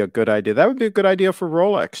always be a good idea. That would be a good idea for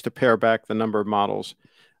Rolex to pare back the number of models.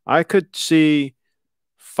 I could see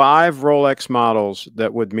 5 Rolex models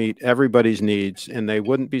that would meet everybody's needs, and they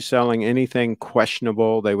wouldn't be selling anything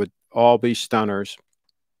questionable. They would all be stunners.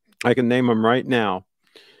 I can name them right now.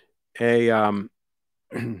 A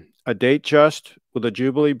date just with a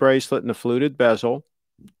Jubilee bracelet and a fluted bezel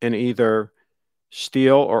in either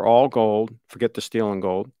steel or all gold. Forget the steel and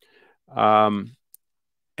gold. A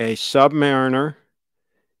Submariner,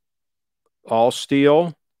 all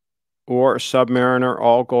steel, or a Submariner,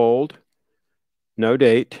 all gold. No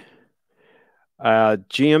date.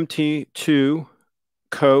 GMT2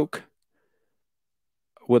 Coke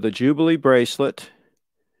with a Jubilee bracelet,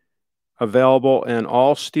 available in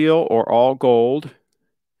all steel or all gold.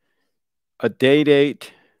 A day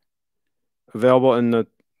date available in the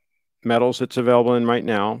metals it's available in right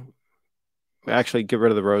now. Actually, get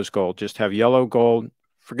rid of the rose gold. Just have yellow gold.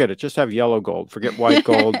 Forget it. Just have yellow gold. Forget white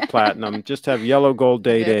gold, platinum. Just have yellow gold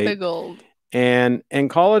day date. The gold. And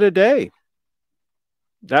call it a day.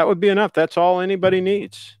 That would be enough. That's all anybody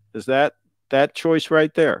needs. Is that choice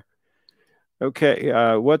right there?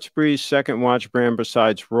 Okay. What's Bree's second watch brand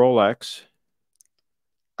besides Rolex?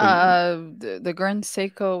 The Grand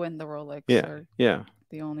Seiko and the Rolex. Yeah.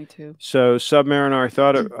 The only 2. So Submariner,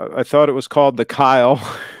 I thought it was called the Kyle.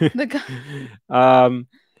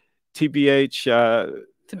 TBH.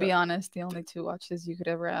 To be honest, the only 2 watches you could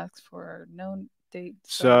ever ask for are no date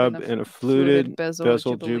sub and a fluted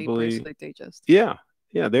bezel Jubilee. Yeah,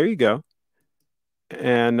 there you go.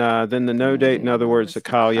 And then the no date, in other words, the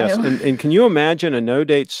Kyle. Yes, and can you imagine a no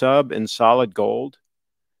date sub in solid gold?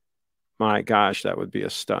 My gosh, that would be a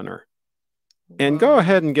stunner. And go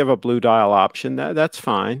ahead and give a blue dial option. That's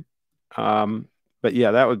fine. But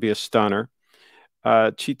yeah, that would be a stunner.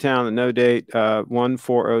 Cheetown, the no date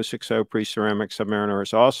 14060 pre-ceramic Submariner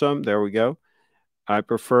is awesome. There we go. I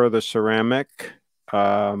prefer the ceramic.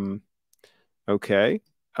 Okay.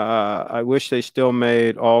 I wish they still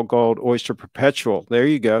made all gold Oyster Perpetual. There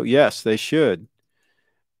you go. Yes, they should.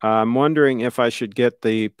 I'm wondering if I should get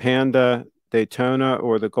the Panda Daytona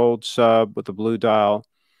or the gold sub with the blue dial.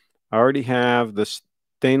 I already have the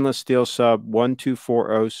stainless steel sub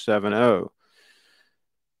 124070.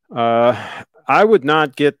 I would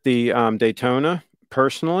not get the Daytona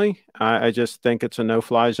personally. I just think it's a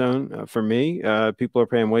no-fly zone for me. People are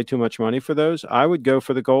paying way too much money for those. I would go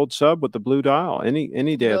for the gold sub with the blue dial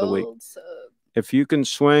any day of the week. Sub. If you can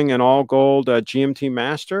swing an all gold GMT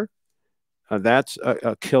Master, that's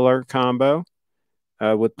a killer combo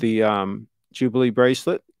with the Jubilee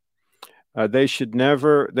bracelet. They should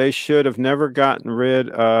have never gotten rid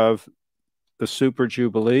of the Super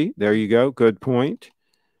Jubilee. There you go. Good point.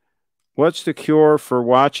 What's the cure for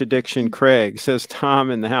watch addiction, Craig? Says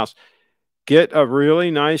Tom in the house. get a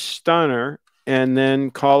really nice stunner and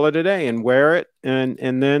then call it a day and wear it and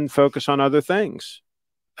then focus on other things.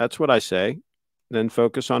 That's what I say. Then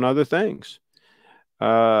focus on other things.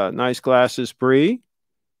 Nice glasses, Bree.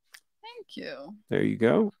 Thank you. There you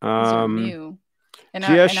go. These are new. GS And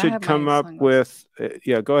I should have my come up sunglasses. with,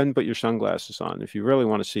 yeah, go ahead and put your sunglasses on if you really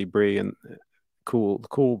want to see Bree and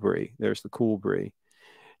cool Bree. There's the cool Bree.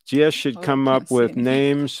 GS should Oh, I come can't up see with anything.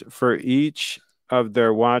 names for each of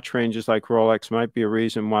their watch ranges, like Rolex might be a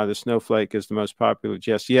reason why the Snowflake is the most popular.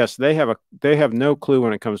 Yes, they have no clue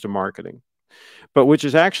when it comes to marketing, but which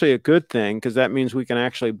is actually a good thing because that means we can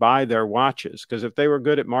actually buy their watches. Because if they were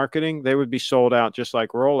good at marketing, they would be sold out just like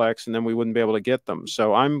Rolex, and then we wouldn't be able to get them.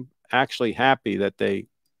 So I'm actually happy that they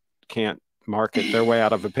can't market their way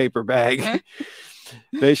out of a paper bag.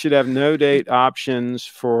 They should have no date options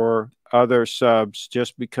for other subs.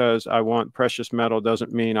 Just because I want precious metal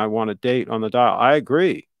doesn't mean I want a date on the dial. I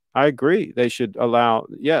agree. They should allow,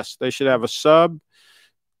 yes, they should have a sub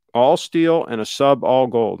all steel and a sub all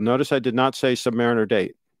gold. Notice I did not say Submariner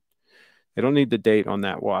date. They don't need the date on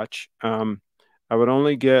that watch. I would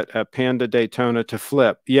only get a Panda Daytona to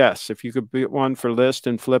flip. Yes, if you could get one for list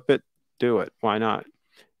and flip it, do it. Why not?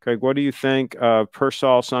 Craig, what do you think of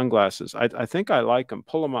Persol sunglasses? I think I like them.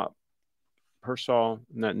 Pull them up. Persol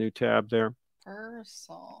in that new tab there.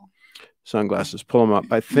 Persol. Sunglasses. Pull them up.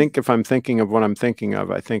 I think if I'm thinking of what I'm thinking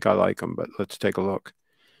of, I think I like them, but let's take a look.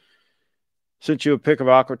 Sent you a pic of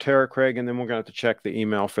Aquaterra, Craig, and then we're going to have to check the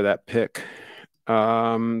email for that pic.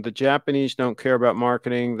 The Japanese don't care about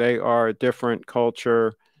marketing. They are a different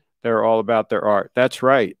culture. They're all about their art. That's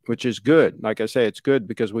right, which is good. Like I say, it's good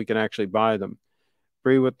because we can actually buy them.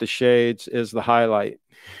 Bree with the shades is the highlight.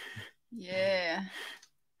 Yeah.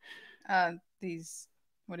 These.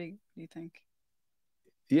 What do you think?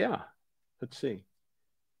 Yeah. Let's see.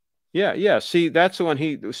 Yeah. See, that's the one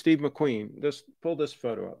Steve McQueen. Pull this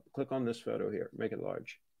photo up. Click on this photo here. Make it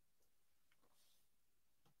large.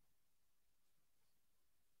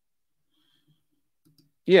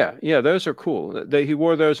 Yeah, those are cool. He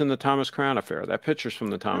wore those in the Thomas Crown affair. That picture's from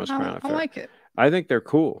the Thomas Crown affair. I like it. I think they're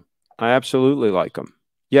cool. I absolutely like them.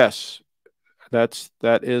 Yes, that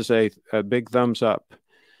is a big thumbs up.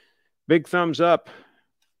 Big thumbs up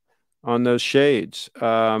on those shades.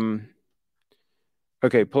 Okay,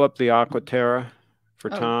 pull up the Aquaterra for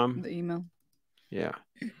Tom. The email. Yeah.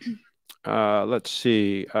 Let's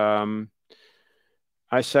see.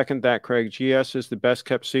 I second that, Craig. GS is the best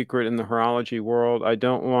kept secret in the horology world. I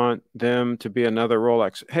don't want them to be another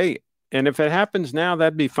Rolex. Hey, and if it happens now,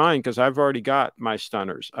 that'd be fine because I've already got my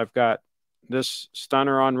stunners. I've got this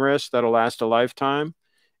stunner on wrist that'll last a lifetime,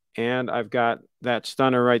 and I've got that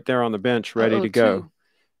stunner right there on the bench ready to go.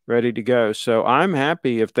 Ready to go. So I'm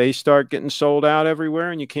happy if they start getting sold out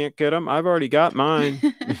everywhere and you can't get them. I've already got mine.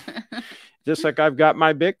 Just like I've got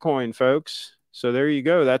my Bitcoin, folks. So there you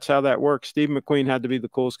go. That's how that works. Steve McQueen had to be the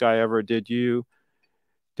coolest guy ever. Did you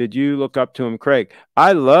look up to him, Craig?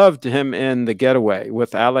 I loved him in The Getaway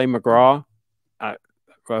with Ale McGraw.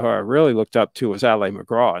 Who I really looked up to was Ale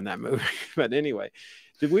McGraw in that movie. But anyway,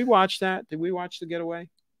 did we watch that? Did we watch The Getaway?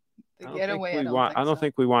 I don't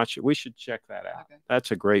think we watched it. We should check that out. Okay.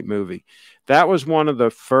 That's a great movie. That was one of the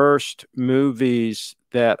first movies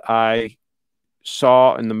that I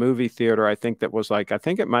saw in the movie theater. I think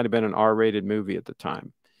it might have been an R-rated movie at the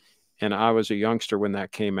time. And I was a youngster when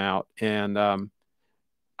that came out. And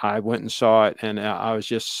I went and saw it, and I was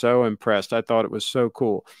just so impressed. I thought it was so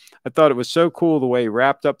cool. I thought it was so cool the way he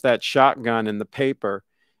wrapped up that shotgun in the paper,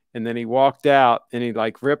 and then he walked out, and he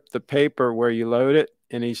like ripped the paper where you load it,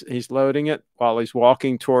 and he's loading it while he's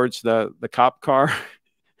walking towards the cop car.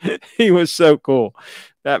 He was so cool.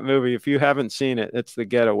 That movie, if you haven't seen it, it's The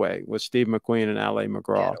Getaway with Steve McQueen and Ale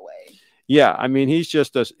McGraw. Getaway. Yeah, I mean,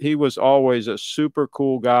 he was always a super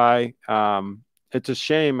cool guy. It's a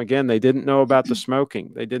shame, again, they didn't know about the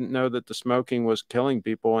smoking. They didn't know that the smoking was killing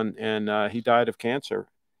people, and he died of cancer.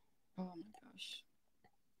 Oh, my gosh.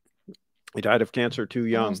 He died of cancer too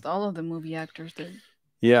young. Almost all of the movie actors did.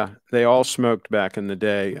 Yeah, they all smoked back in the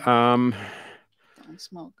day. Don't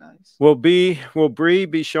smoke, guys. Will Bree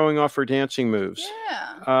be showing off her dancing moves?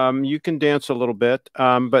 Yeah. You can dance a little bit,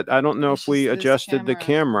 but I don't know if we adjusted the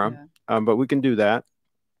camera, but we can do that.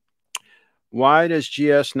 Why does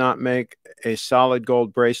GS not make a solid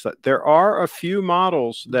gold bracelet? There are a few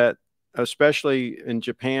models that, especially in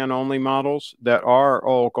Japan only models, that are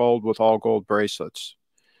all gold with all gold bracelets,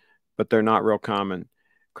 but they're not real common.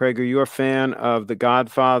 Craig, are you a fan of The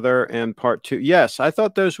Godfather and Part 2? Yes, I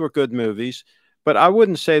thought those were good movies, but I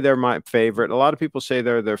wouldn't say they're my favorite. A lot of people say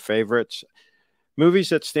they're their favorites. Movies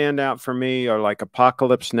that stand out for me are like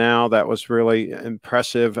Apocalypse Now. That was really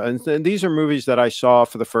impressive. And these are movies that I saw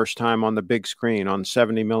for the first time on the big screen on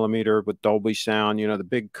 70 millimeter with Dolby sound, you know, the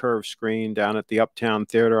big curved screen down at the Uptown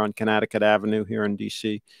Theater on Connecticut Avenue here in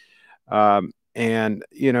DC. And,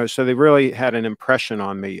 you know, so they really had an impression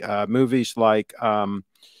on me. Movies like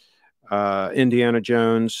Indiana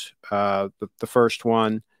Jones, the first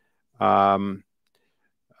one, um,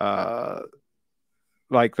 uh,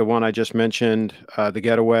 like the one I just mentioned, The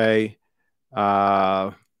Getaway.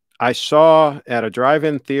 I saw at a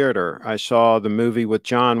drive-in theater, I saw the movie with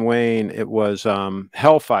John Wayne. It was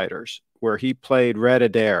Hellfighters, where he played Red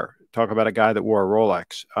Adair. Talk about a guy that wore a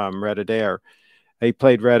Rolex, Red Adair. He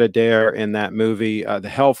played Red Adair in that movie, The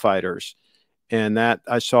Hellfighters. And that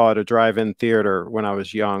I saw at a drive-in theater when I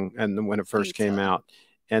was young and when it first came out.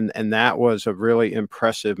 And that was a really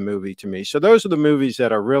impressive movie to me. So those are the movies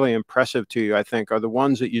that are really impressive to you, I think, are the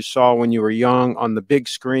ones that you saw when you were young on the big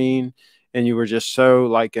screen and you were just so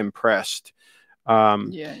like impressed.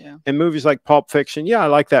 Yeah. And movies like Pulp Fiction, yeah, I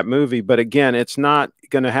like that movie, but again, it's not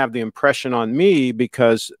going to have the impression on me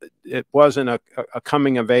because it wasn't a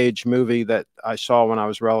coming of age movie that I saw when I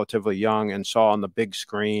was relatively young and saw on the big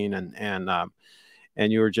screen,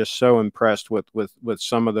 and you were just so impressed with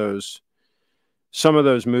some of those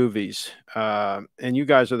movies, and you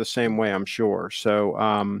guys are the same way, I'm sure.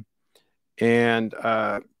 So, and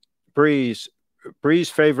Bree's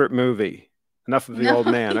favorite movie. Enough of the old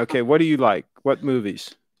man. Okay, what do you like? What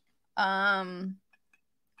movies? Audrey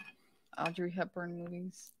Hepburn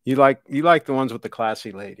movies. You like the ones with the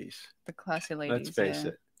classy ladies. The classy ladies. Let's face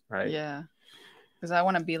it, right? Yeah, because I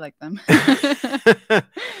want to be like them.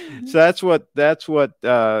 So that's what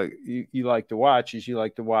you like to watch. Is you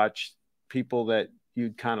like to watch people that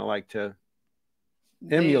you'd kind of like to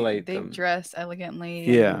emulate. They dress elegantly.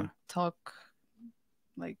 Yeah. And talk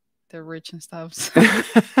like they're rich and stuff.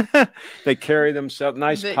 They carry themselves,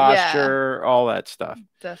 nice posture, all that stuff.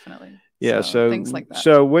 Definitely. Yeah. So things like that.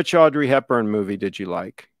 So which Audrey Hepburn movie did you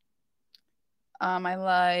like? I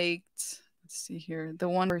liked, let's see here, the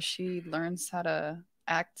one where she learns how to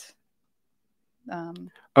act.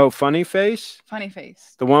 Funny Face? Funny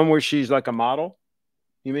Face. The one where she's like a model,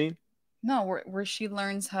 you mean? No, where she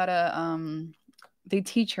learns how to they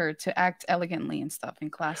teach her to act elegantly and stuff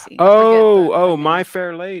and classy. My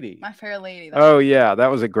Fair Lady. My Fair Lady. Yeah,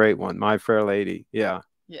 that was a great one. My Fair Lady. Yeah.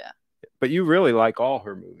 Yeah. But you really like all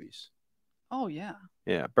her movies. Oh yeah.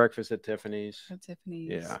 Yeah, Breakfast at Tiffany's.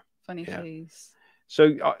 Yeah. Funny Face.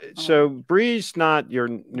 So Bree's not your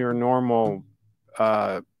normal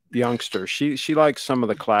youngster. She likes some of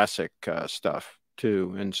the classic stuff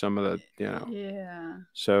too, and some of the Yeah.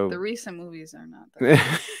 So the recent movies are not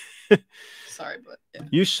that. Sorry, but yeah.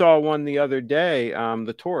 You saw one the other day,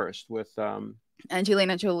 The Tourist with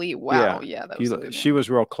Angelina Jolie. Wow, yeah, that was she was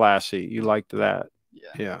real classy. You liked that?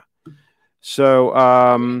 Yeah. So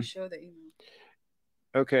show the email.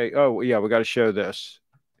 Okay. Oh yeah, we got to show this.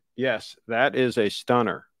 Yes, that is a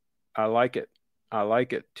stunner. I like it.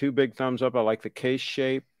 2 big thumbs up. I like the case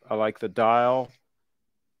shape. I like the dial.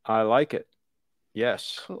 I like it.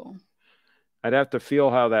 Yes. Cool. I'd have to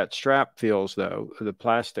feel how that strap feels, though, the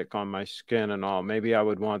plastic on my skin and all. Maybe I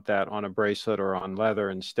would want that on a bracelet or on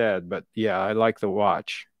leather instead. But yeah, I like the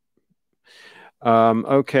watch.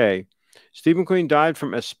 Okay. Stephen Queen died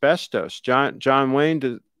from asbestos. John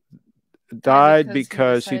Wayne died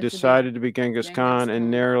because he decided to be Genghis Khan,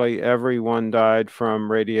 and nearly everyone died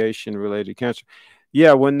from radiation-related cancer.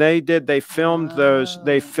 Yeah, when they filmed those.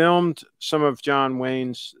 They filmed some of John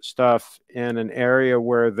Wayne's stuff in an area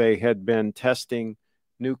where they had been testing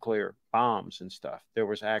nuclear bombs and stuff. There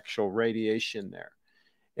was actual radiation there,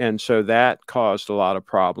 and so that caused a lot of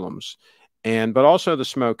problems. But also the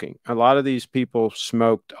smoking. A lot of these people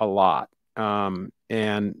smoked a lot,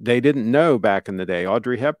 and they didn't know back in the day.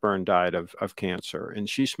 Audrey Hepburn died of cancer, and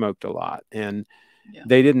she smoked a lot, and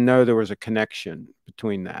they didn't know there was a connection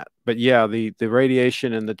between that. But yeah, the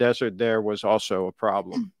radiation in the desert there was also a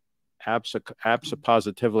problem.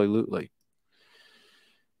 Positively.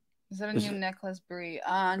 Is that a new necklace, Brie?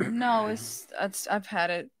 No, it's I've had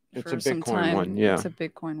it for some Bitcoin time. One, yeah. It's a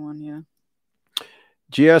Bitcoin one, yeah.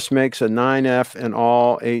 GS makes a 9F in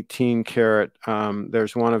all 18 karat.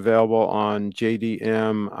 There's one available on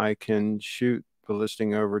JDM. I can shoot the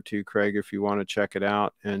listing over to Craig if you want to check it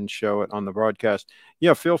out and show it on the broadcast.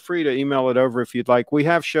 Yeah, feel free to email it over if you'd like. We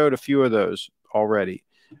have showed a few of those already,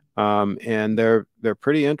 and they're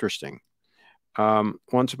pretty interesting.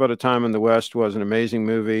 Once Upon a Time in the West was an amazing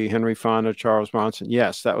movie. Henry Fonda, Charles Bronson.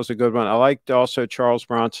 Yes, that was a good one. I liked also Charles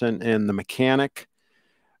Bronson in The Mechanic.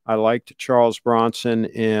 I liked Charles Bronson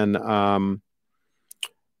in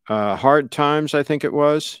Hard Times, I think it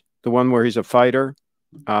was the one where he's a fighter.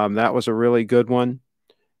 That was a really good one.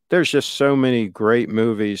 There's just so many great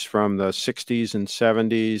movies from the 60s and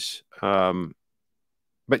 70s.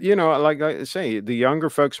 But like I say, the younger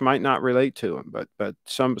folks might not relate to them, but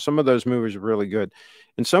some of those movies are really good.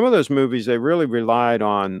 And some of those movies, they really relied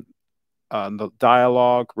on the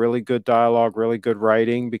dialogue, really good dialogue, really good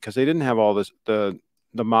writing, because they didn't have all the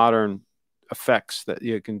modern effects that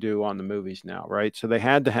you can do on the movies now, right? So they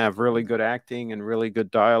had to have really good acting and really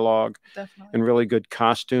good dialogue. Definitely. And really good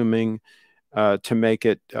costuming to make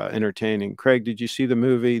it entertaining. Craig, did you see the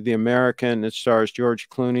movie The American? It stars George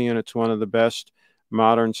Clooney, and it's one of the best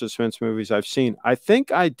modern suspense movies I've seen. I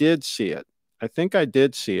think I did see it.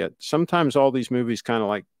 Sometimes all these movies kind of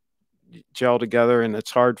like gel together, and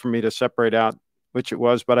it's hard for me to separate out which it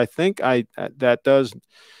was, but I think that does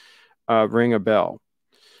ring a bell.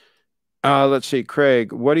 Let's see,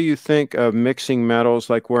 Craig, what do you think of mixing metals,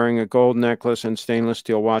 like wearing a gold necklace and stainless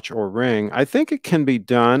steel watch or ring? I think it can be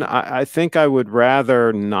done. I think I would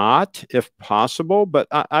rather not, if possible, but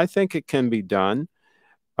I think it can be done.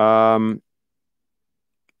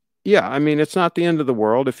 Yeah, I mean, it's not the end of the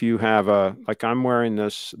world if you have like I'm wearing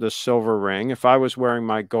this silver ring. If I was wearing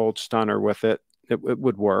my gold stunner with it, it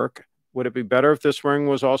would work. Would it be better if this ring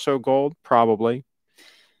was also gold? Probably.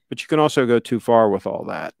 But you can also go too far with all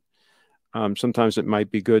that. Sometimes it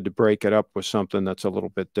might be good to break it up with something that's a little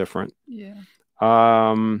bit different. Yeah.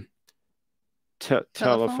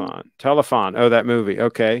 Telephone. Oh, that movie.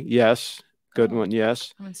 Okay. Yes. Good one.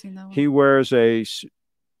 Yes. I haven't seen that one.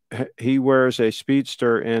 He wears a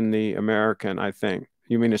speedster in The American, I think.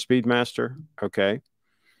 You mean a Speedmaster? Okay.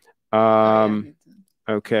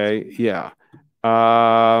 Okay. Yeah.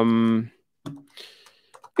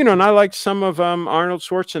 And I like some of Arnold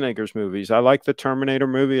Schwarzenegger's movies. I like the Terminator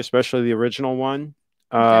movie, especially the original one.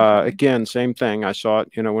 Again, same thing. I saw it,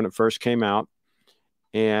 when it first came out.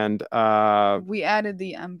 And we added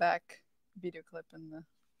the "I'm back" video clip in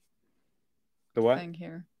the what thing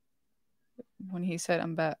here. When he said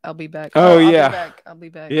 "I'm back, I'll be back." Oh, yeah. I'll be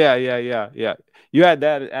back. Yeah. You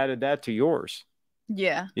added that to yours.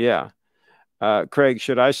 Yeah. Yeah. Craig,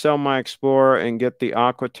 should I sell my Explorer and get the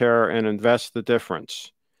Aquaterra and invest the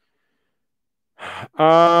difference?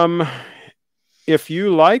 If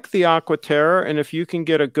you like the Aquaterra and if you can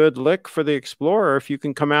get a good lick for the Explorer, if you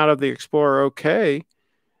can come out of the Explorer okay,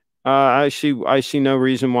 I see no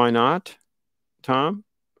reason why not. Tom,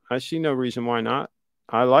 I see no reason why not.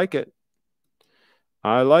 I like it.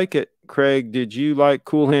 Craig, did you like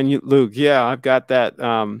Cool Hand Luke? Yeah, I've got that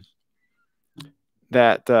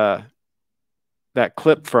that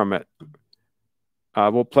clip from it.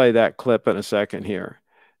 We'll play that clip in a second here.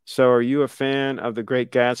 So, are you a fan of the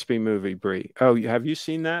Great Gatsby movie, Bree? Oh, have you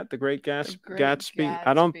seen that? The Great Gatsby?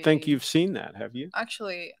 I don't think you've seen that, have you?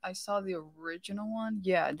 Actually, I saw the original one.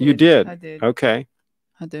 Yeah, I did. You did? I did. Okay.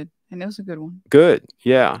 I did, and it was a good one. Good.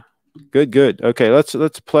 Yeah. Good. Okay,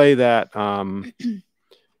 let's play that.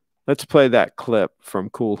 Let's play that clip from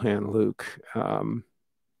Cool Hand Luke.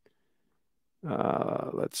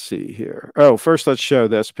 Let's see here. Oh, first let's show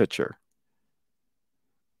this picture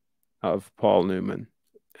of Paul Newman,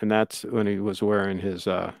 and that's when he was wearing his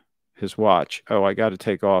watch. Oh, I got to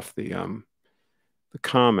take off the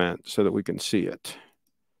comment so that we can see it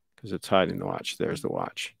because it's hiding the watch. There's the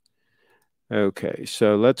watch. Okay,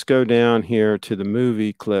 so let's go down here to the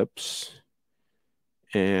movie clips,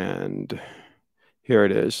 and here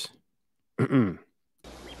it is.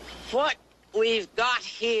 What we've got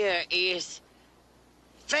here is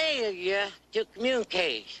failure to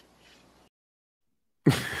communicate.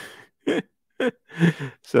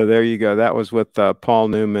 So there you go. That was with Paul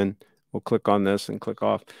Newman. We'll click on this and click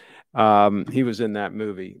off. He was in that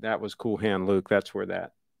movie. That was Cool Hand Luke. That's where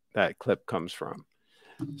that clip comes from.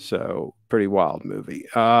 So pretty wild movie.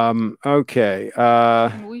 Okay.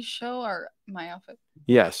 Can we show my outfit?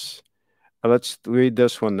 Yes. Let's read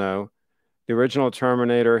this one though. The original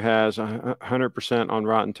Terminator has 100% on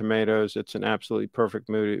Rotten Tomatoes. It's an absolutely perfect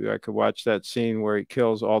movie. I could watch that scene where he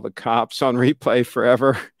kills all the cops on replay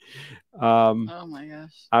forever. Oh my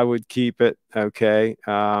gosh. I would keep it. Okay.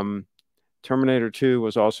 Terminator 2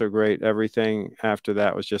 was also great. Everything after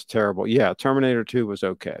that was just terrible. Yeah, Terminator 2 was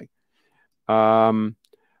okay. All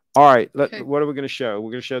right. What are we going to show?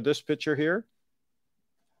 We're going to show this picture here.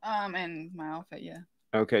 And my outfit, yeah.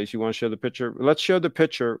 Okay, so you want to show the picture? Let's show the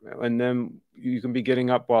picture, and then you can be getting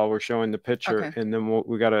up while we're showing the picture, okay. And then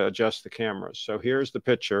we got to adjust the cameras. So here's the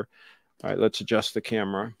picture. All right, let's adjust the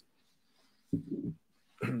camera. You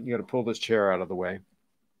got to pull this chair out of the way.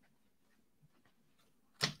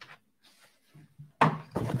 There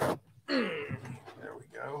we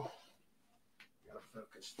go. Got to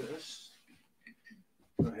focus. focus this.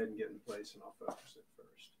 Go ahead and get in place and I'll focus it first.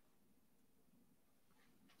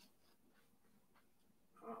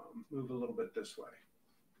 Move a little bit this way.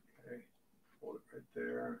 Okay, hold it right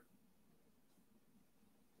there.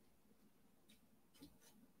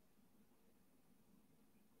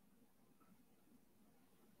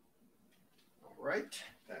 All right,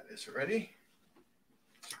 that is ready.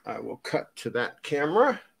 I will cut to that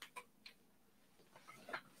camera.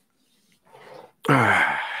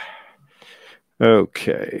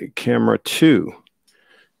 Okay, camera 2.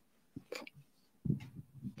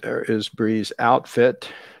 There is Bree's outfit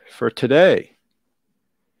for today.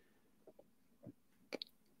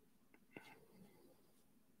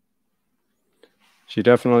 She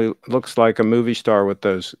definitely looks like a movie star with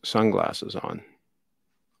those sunglasses on.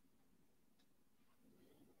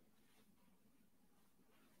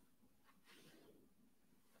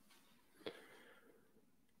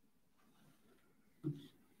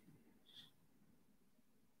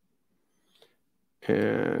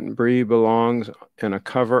 And Bree belongs in a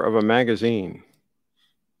cover of a magazine.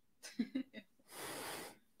 Thank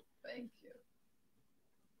you.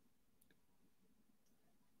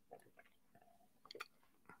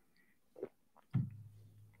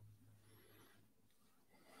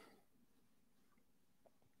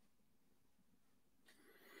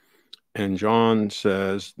 And John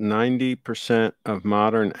says 90% of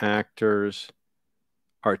modern actors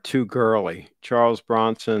are too girly. Charles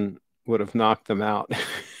Bronson would have knocked them out.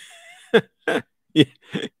 You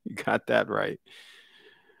got that right.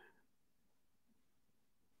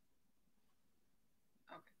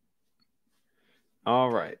 Okay. All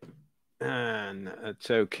right. And it's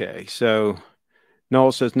okay. So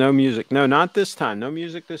Noel says no music. No, not this time. No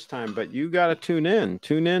music this time. But you got to tune in.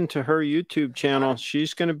 Tune in to her YouTube channel.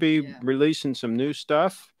 She's going to be releasing some new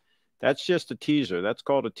stuff. That's just a teaser. That's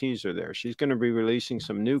called a teaser there. She's going to be releasing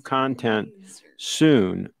some new content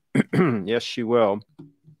soon. Yes, she will.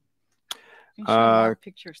 You show more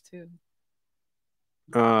pictures too.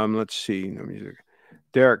 Let's see. No music.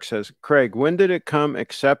 Derek says, Craig, when did it come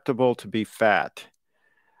acceptable to be fat?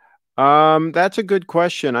 That's a good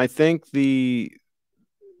question. I think just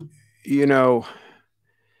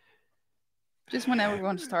when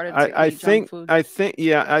everyone started to eat junk food. I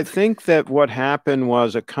think that what happened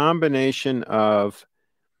was a combination of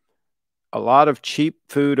a lot of cheap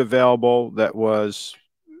food available that was,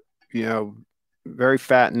 very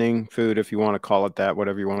fattening food, if you want to call it that,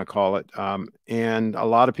 whatever you want to call it. And a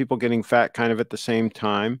lot of people getting fat kind of at the same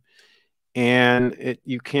time. And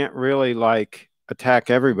you can't really attack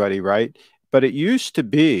everybody, right? But it used to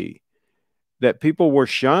be that people were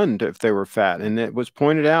shunned if they were fat, and it was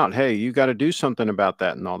pointed out, hey, you got to do something about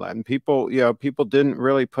that and all that. And people didn't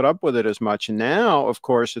really put up with it as much. And now, of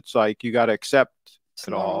course, it's like you got to accept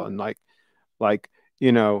it all, and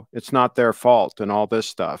it's not their fault and all this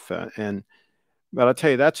stuff. But I'll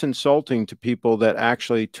tell you, that's insulting to people that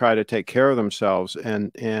actually try to take care of themselves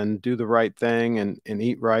and do the right thing and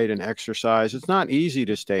eat right and exercise. It's not easy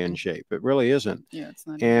to stay in shape. It really isn't. Yeah, it's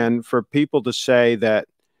not. And for people to say that,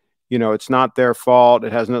 it's not their fault,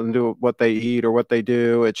 it has nothing to do with what they eat or what they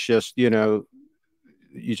do, it's just, you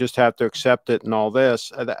just have to accept it and all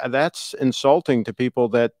this, that's insulting to people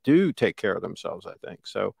that do take care of themselves, I think.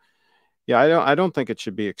 So, yeah, I don't think it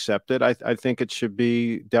should be accepted. I think it should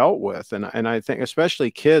be dealt with. And I think especially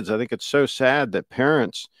kids, I think it's so sad that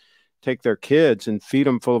parents take their kids and feed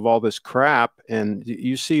them full of all this crap. And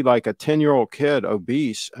you see like a 10-year-old kid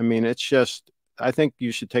obese. I mean, it's just, I think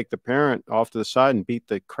you should take the parent off to the side and beat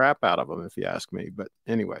the crap out of them, if you ask me. But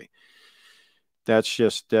anyway, that's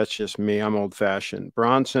just me. I'm old fashioned.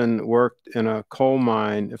 Bronson worked in a coal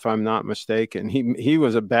mine, if I'm not mistaken. He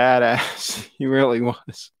was a badass. He really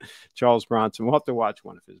was. Charles Bronson. We'll have to watch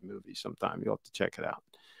one of his movies sometime. You'll have to check it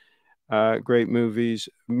out. Great movies.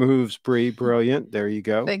 Moves, Bree. Brilliant. There you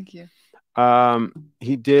go. Thank you.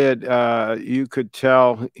 He did. You could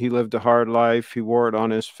tell he lived a hard life. He wore it on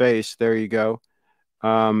his face. There you go.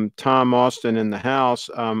 Tom Austin in the house.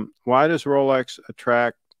 Why does Rolex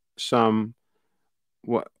attract some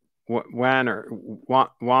wonkers?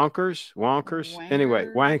 Anyway,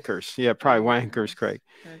 wankers. Yeah, probably wankers, Craig.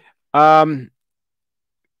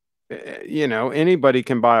 Anybody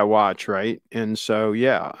can buy a watch, right? And so,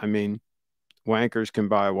 yeah, I mean, wankers can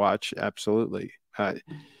buy a watch. Absolutely.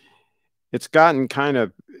 It's gotten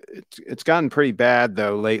pretty bad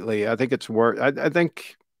though lately. I think it's worse. I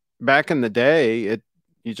think back in the day,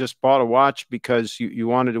 you just bought a watch because you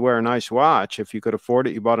wanted to wear a nice watch. If you could afford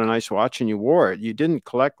it, you bought a nice watch and you wore it. You didn't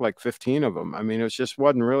collect like 15 of them. I mean,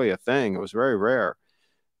 wasn't really a thing. It was very rare.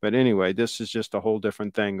 But anyway, this is just a whole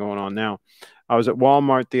different thing going on now. I was at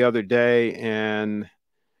Walmart the other day and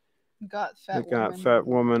Got They fat got woman fat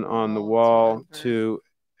woman on the wall to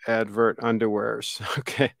advert underwears.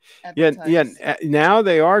 Okay. Yeah. Now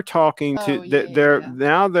they are talking to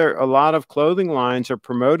now they're a lot of clothing lines are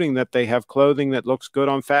promoting that they have clothing that looks good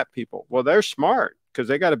on fat people. Well, they're smart because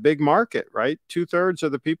they got a big market, right? 2/3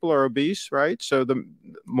 of the people are obese, right? So the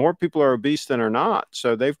more people are obese than are not.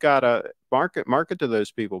 So they've got a market to those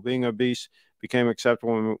people. Being obese became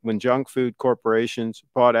acceptable when junk food corporations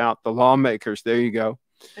bought out the lawmakers. There you go.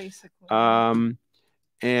 Basically.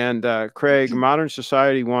 And Craig, modern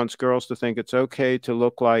society wants girls to think it's okay to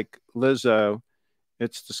look like Lizzo.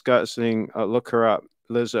 It's disgusting. Look her up,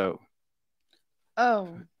 Lizzo.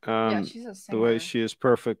 Oh, yeah, she's a singer. The way she is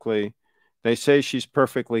perfectly, they say she's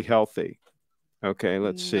perfectly healthy. Okay,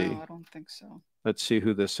 let's see. No, I don't think so. Let's see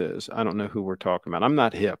who this is. I don't know who we're talking about. I'm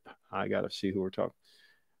not hip. I got to see who we're talking.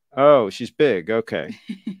 Oh, she's big. Okay.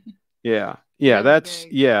 Yeah. Yeah, really that's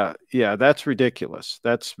big. yeah, that's ridiculous.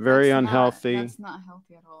 That's very unhealthy. That's not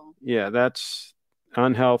healthy at all. Yeah, that's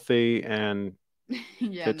unhealthy and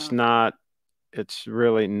it's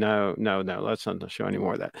really no, let's not show any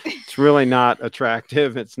more of that. It's really not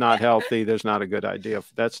attractive. It's not healthy. There's not a good idea.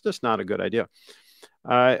 That's just not a good idea.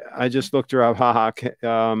 I just looked her up.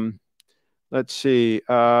 Let's see.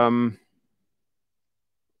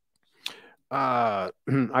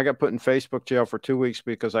 I got put in Facebook jail for 2 weeks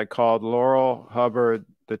because I called Laurel Hubbard,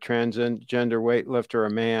 the transgender weightlifter, a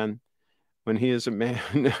man when he is a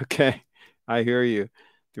man. Okay, I hear you.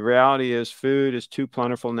 The reality is food is too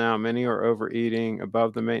plentiful now. Many are overeating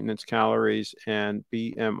above the maintenance calories and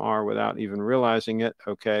BMR without even realizing it.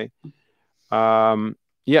 Okay. Yeah,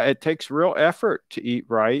 it takes real effort to eat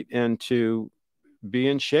right and to be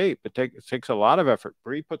in shape. It takes a lot of effort.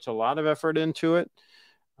 Bree puts a lot of effort into it.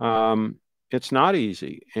 It's not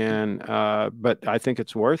easy, and but I think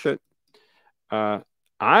it's worth it.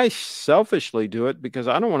 I selfishly do it because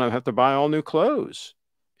I don't want to have to buy all new clothes.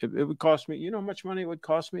 It would cost me, you know how much money it would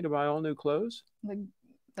cost me to buy all new clothes?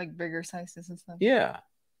 Like bigger sizes and stuff. Yeah.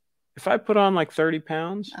 If I put on like 30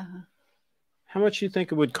 pounds, how much do you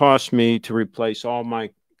think it would cost me to replace all my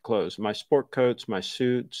clothes, my sport coats, my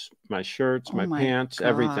suits, my shirts, my pants,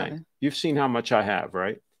 everything? You've seen how much I have,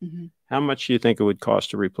 right? Mm-hmm. How much do you think it would cost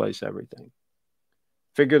to replace everything?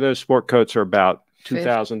 Figure those sport coats are about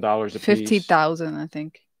 $2,000 a piece. 50,000, I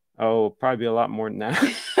think. Oh, probably a lot more than that.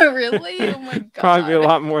 Really? Oh my God. Probably a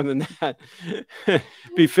lot more than that.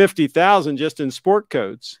 Be 50,000 just in sport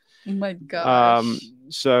coats. Oh my gosh.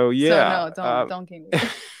 So yeah. So no, don't give me.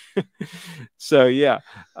 So yeah,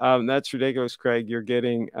 that's ridiculous, Craig. You're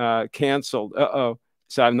getting canceled. Uh-oh.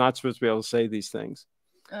 So I'm not supposed to be able to say these things.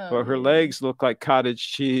 Oh, but her legs look like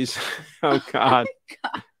cottage cheese. Oh God.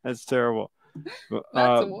 That's terrible.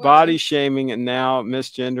 Body shaming and now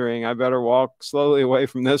misgendering. I better walk slowly away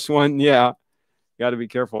from this one. Yeah. Got to be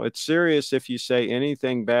careful. It's serious if you say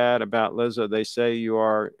anything bad about Lizzo. They say you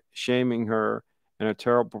are shaming her, and a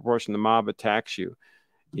terrible proportion of the mob attacks you.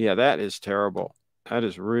 Yeah, that is terrible. That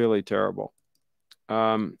is really terrible.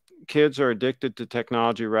 Kids are addicted to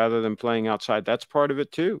technology rather than playing outside. That's part of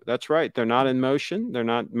it too. That's right. They're not in motion. They're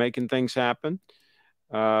not making things happen.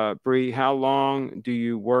 Bree, how long do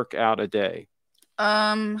you work out a day?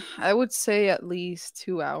 I would say at least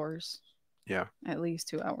 2 hours. Yeah. At least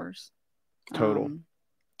 2 hours. Total.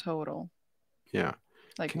 Total. Yeah.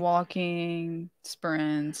 Like walking,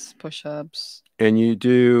 sprints, push-ups. And you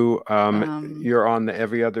do, you're on the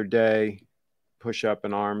every other day push-up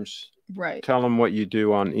and arms. Right. Tell them what you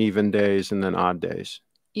do on even days and then odd days.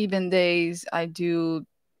 Even days, I do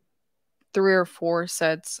 3 or 4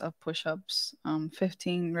 sets of push-ups,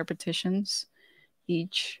 15 repetitions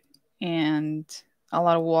each, and a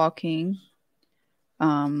lot of walking,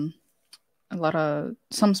 some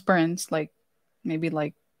sprints, like maybe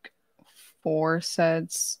like 4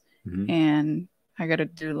 sets, and I gotta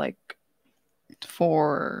do like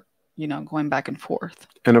 4, going back and forth.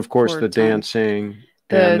 And of course the dancing,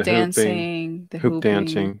 the dancing, the hoop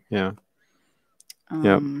dancing, yeah.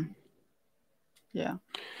 Yeah.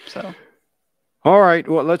 So. All right.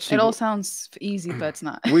 Well, let's see. It all sounds easy, but it's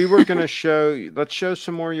not. We were going to let's show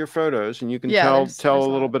some more of your photos, and you can tell a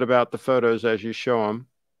little bit about the photos as you show them.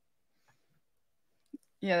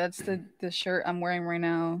 Yeah, that's the shirt I'm wearing right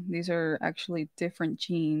now. These are actually different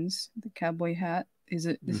jeans. The cowboy hat.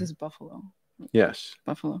 This is buffalo. Yes.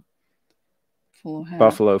 Buffalo hat.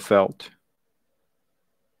 Buffalo felt.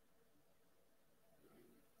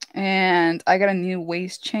 And I got a new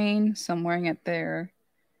waist chain, so I'm wearing it there.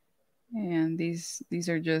 And these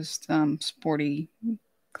are just sporty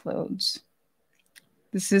clothes.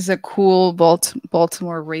 This is a cool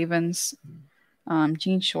Baltimore Ravens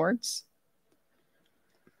jean shorts.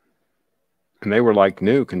 And they were like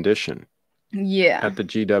new condition. Yeah. At the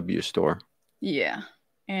GW store. Yeah.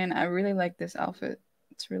 And I really like this outfit.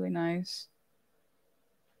 It's really nice.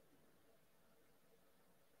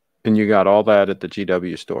 And you got all that at the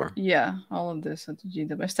GW store. Yeah, all of this at the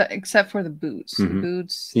GW, except for the boots. Mm-hmm. The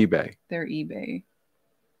boots, eBay. They're eBay.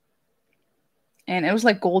 And it was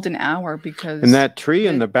like golden hour because. And that tree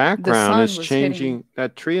in the background is changing. Hitting.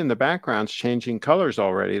 That tree in the background's changing colors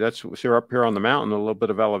already. That's you're up here on the mountain, a little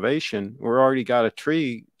bit of elevation. We're already got a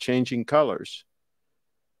tree changing colors.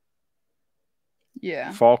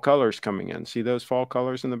 Yeah. Fall colors coming in. See those fall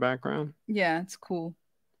colors in the background? Yeah, it's cool.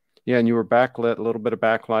 Yeah, and you were backlit, a little bit of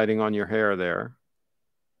backlighting on your hair there.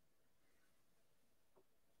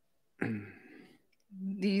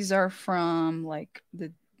 These are from like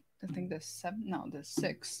the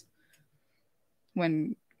 6th.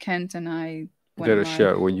 When Kent and I did a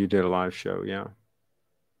show, when you did a live show, yeah.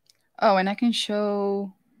 Oh, and I can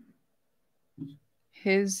show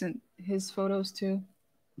his photos too.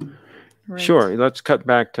 Right. Sure. Let's cut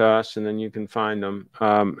back to us, and then you can find them.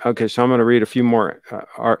 Okay, so I'm going to read a few more,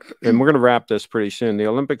 and we're going to wrap this pretty soon. The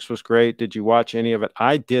Olympics was great. Did you watch any of it?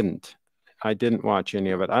 I didn't. I didn't watch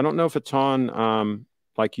any of it. I don't know if it's on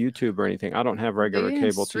like YouTube or anything. I don't have regular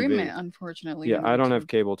cable stream TV. It, unfortunately. Yeah, I don't have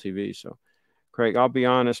cable TV. So, Craig, I'll be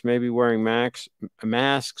honest. Maybe wearing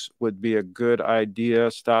masks would be a good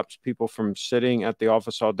idea. Stops people from sitting at the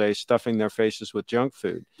office all day stuffing their faces with junk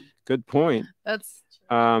food. Good point. That's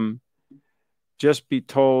true. Just be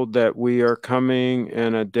told that we are coming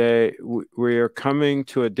in a day. We are coming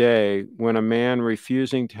to a day when a man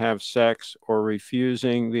refusing to have sex or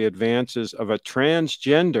refusing the advances of a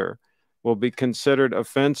transgender will be considered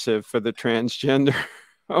offensive for the transgender.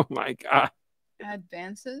 Oh my God.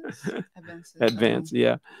 Advances? Advance,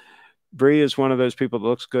 yeah. Bree is one of those people that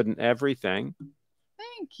looks good in everything.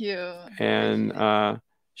 Thank you. And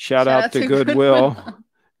shout out to Goodwill.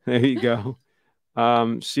 There you go.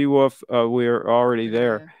 Seawolf, we're already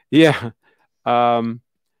there. Yeah.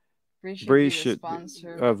 Bree should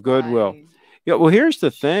of Goodwill. Yeah, well, here's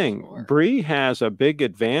the thing. Bree has a big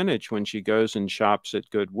advantage when she goes and shops at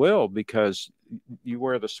Goodwill because you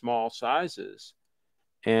wear the small sizes.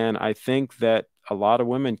 And I think that a lot of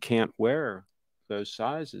women can't wear those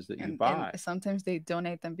sizes that you buy. And sometimes they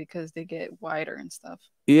donate them because they get wider and stuff.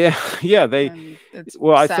 Yeah, yeah.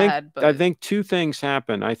 I think two things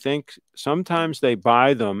happen. I think sometimes they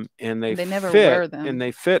buy them and they never wear them. And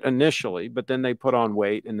they fit initially, but then they put on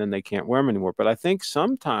weight and then they can't wear them anymore. But I think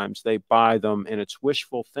sometimes they buy them and it's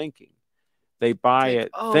wishful thinking. They buy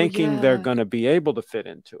it thinking they're going to be able to fit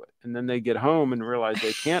into it. And then they get home and realize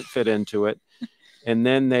they can't fit into it. And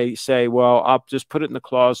then they say, well, I'll just put it in the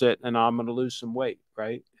closet and I'm going to lose some weight,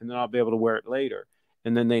 right? And then I'll be able to wear it later.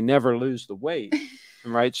 And then they never lose the weight,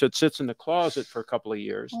 right? So it sits in the closet for a couple of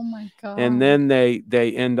years. Oh, my God. And then they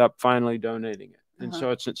end up finally donating it. And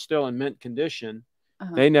so it's still in mint condition.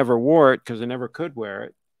 They never wore it because they never could wear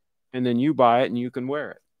it. And then you buy it and you can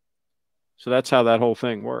wear it. So that's how that whole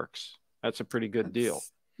thing works. That's a pretty good deal.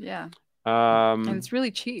 Yeah. And it's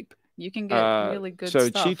really cheap. You can get really good stuff. So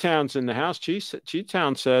Cheetown's in the house.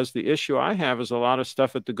 Cheetown says the issue I have is a lot of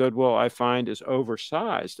stuff at the Goodwill I find is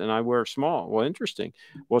oversized and I wear small. Well, interesting.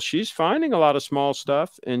 Well, she's finding a lot of small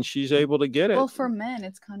stuff and she's able to get it. Well, for men,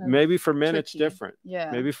 it's kind of maybe for men tricky. It's different. Yeah.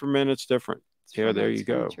 Maybe for men it's different. Yeah, there you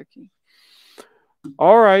go. Tricky.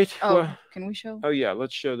 All right. Oh, well, can we show? Oh yeah,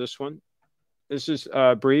 let's show this one. This is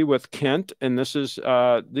Bree with Kent, and this is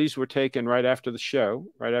these were taken right after the show,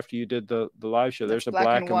 right after you did the live show. There's a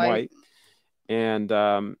black and white,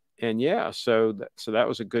 and yeah, so that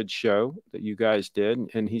was a good show that you guys did,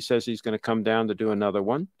 and he says he's going to come down to do another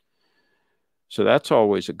one, so that's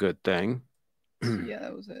always a good thing. Yeah,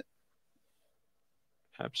 that was it.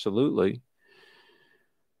 Absolutely.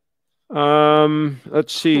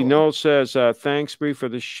 Let's see. Cool. Noel says, thanks, Bree, for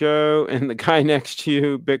the show. And the guy next to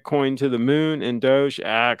you, Bitcoin to the moon and Doge.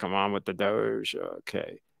 Come on with the Doge.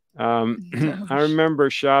 Okay. I remember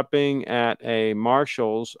shopping at a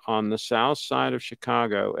Marshall's on the south side of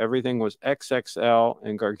Chicago. Everything was XXL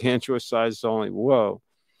and gargantuous sizes only. Whoa.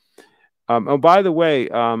 Oh, by the way,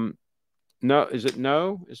 no, is it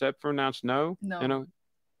no? Is that pronounced no? No. You know?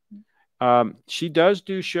 She does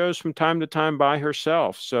do shows from time to time by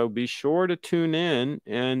herself. So be sure to tune in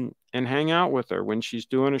and hang out with her when she's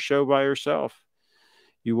doing a show by herself.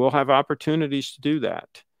 You will have opportunities to do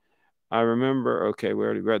that. I remember, okay, we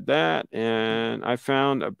already read that. And I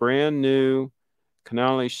found a brand new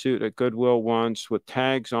Canali suit at Goodwill once with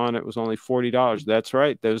tags on it. It was only $40. That's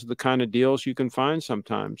right. Those are the kind of deals you can find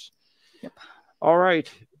sometimes. Yep. All right.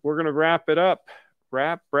 We're going to wrap it up.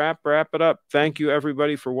 Wrap it up. Thank you,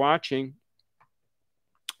 everybody, for watching.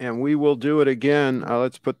 And we will do it again.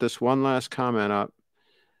 Let's put this one last comment up.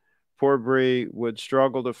 Poor Bree would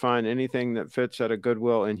struggle to find anything that fits at a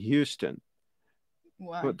Goodwill in Houston.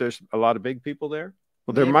 Why? But there's a lot of big people there.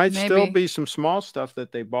 Well, there might still be some small stuff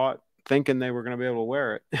that they bought thinking they were going to be able to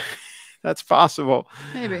wear it. That's possible.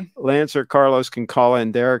 Maybe. Lance or Carlos can call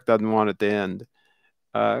in. Derek doesn't want it to end.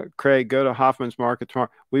 Craig, go to Hoffman's Market tomorrow.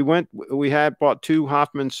 We had bought 2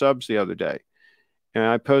 Hoffman subs the other day, and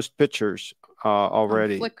I post pictures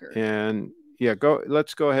already. On Flickr. And yeah,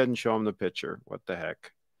 let's go ahead and show them the picture. What the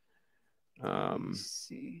heck? Let's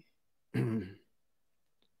see.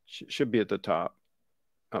 Should be at the top,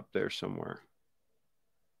 up there somewhere.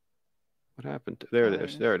 What happened? There it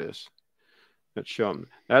is. There it is. Let's show them.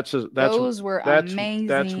 Those were amazing.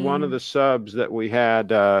 That's one of the subs that we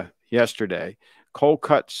had yesterday. Cold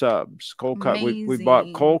cut subs. Cold cut. We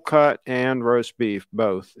bought cold cut and roast beef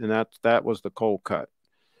both, and that was the cold cut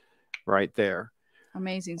right there.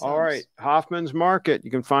 Amazing subs. All right, Hoffman's Market.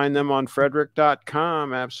 You can find them on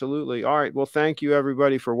Frederick.com. Absolutely. All right. Well, thank you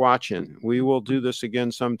everybody for watching. We will do this again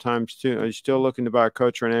sometimes too. Are you still looking to buy a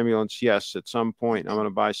coach or an ambulance? Yes, at some point I'm going to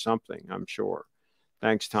buy something, I'm sure.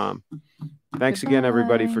 Thanks, Tom. Thanks again,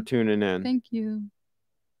 everybody, for tuning in. Thank you.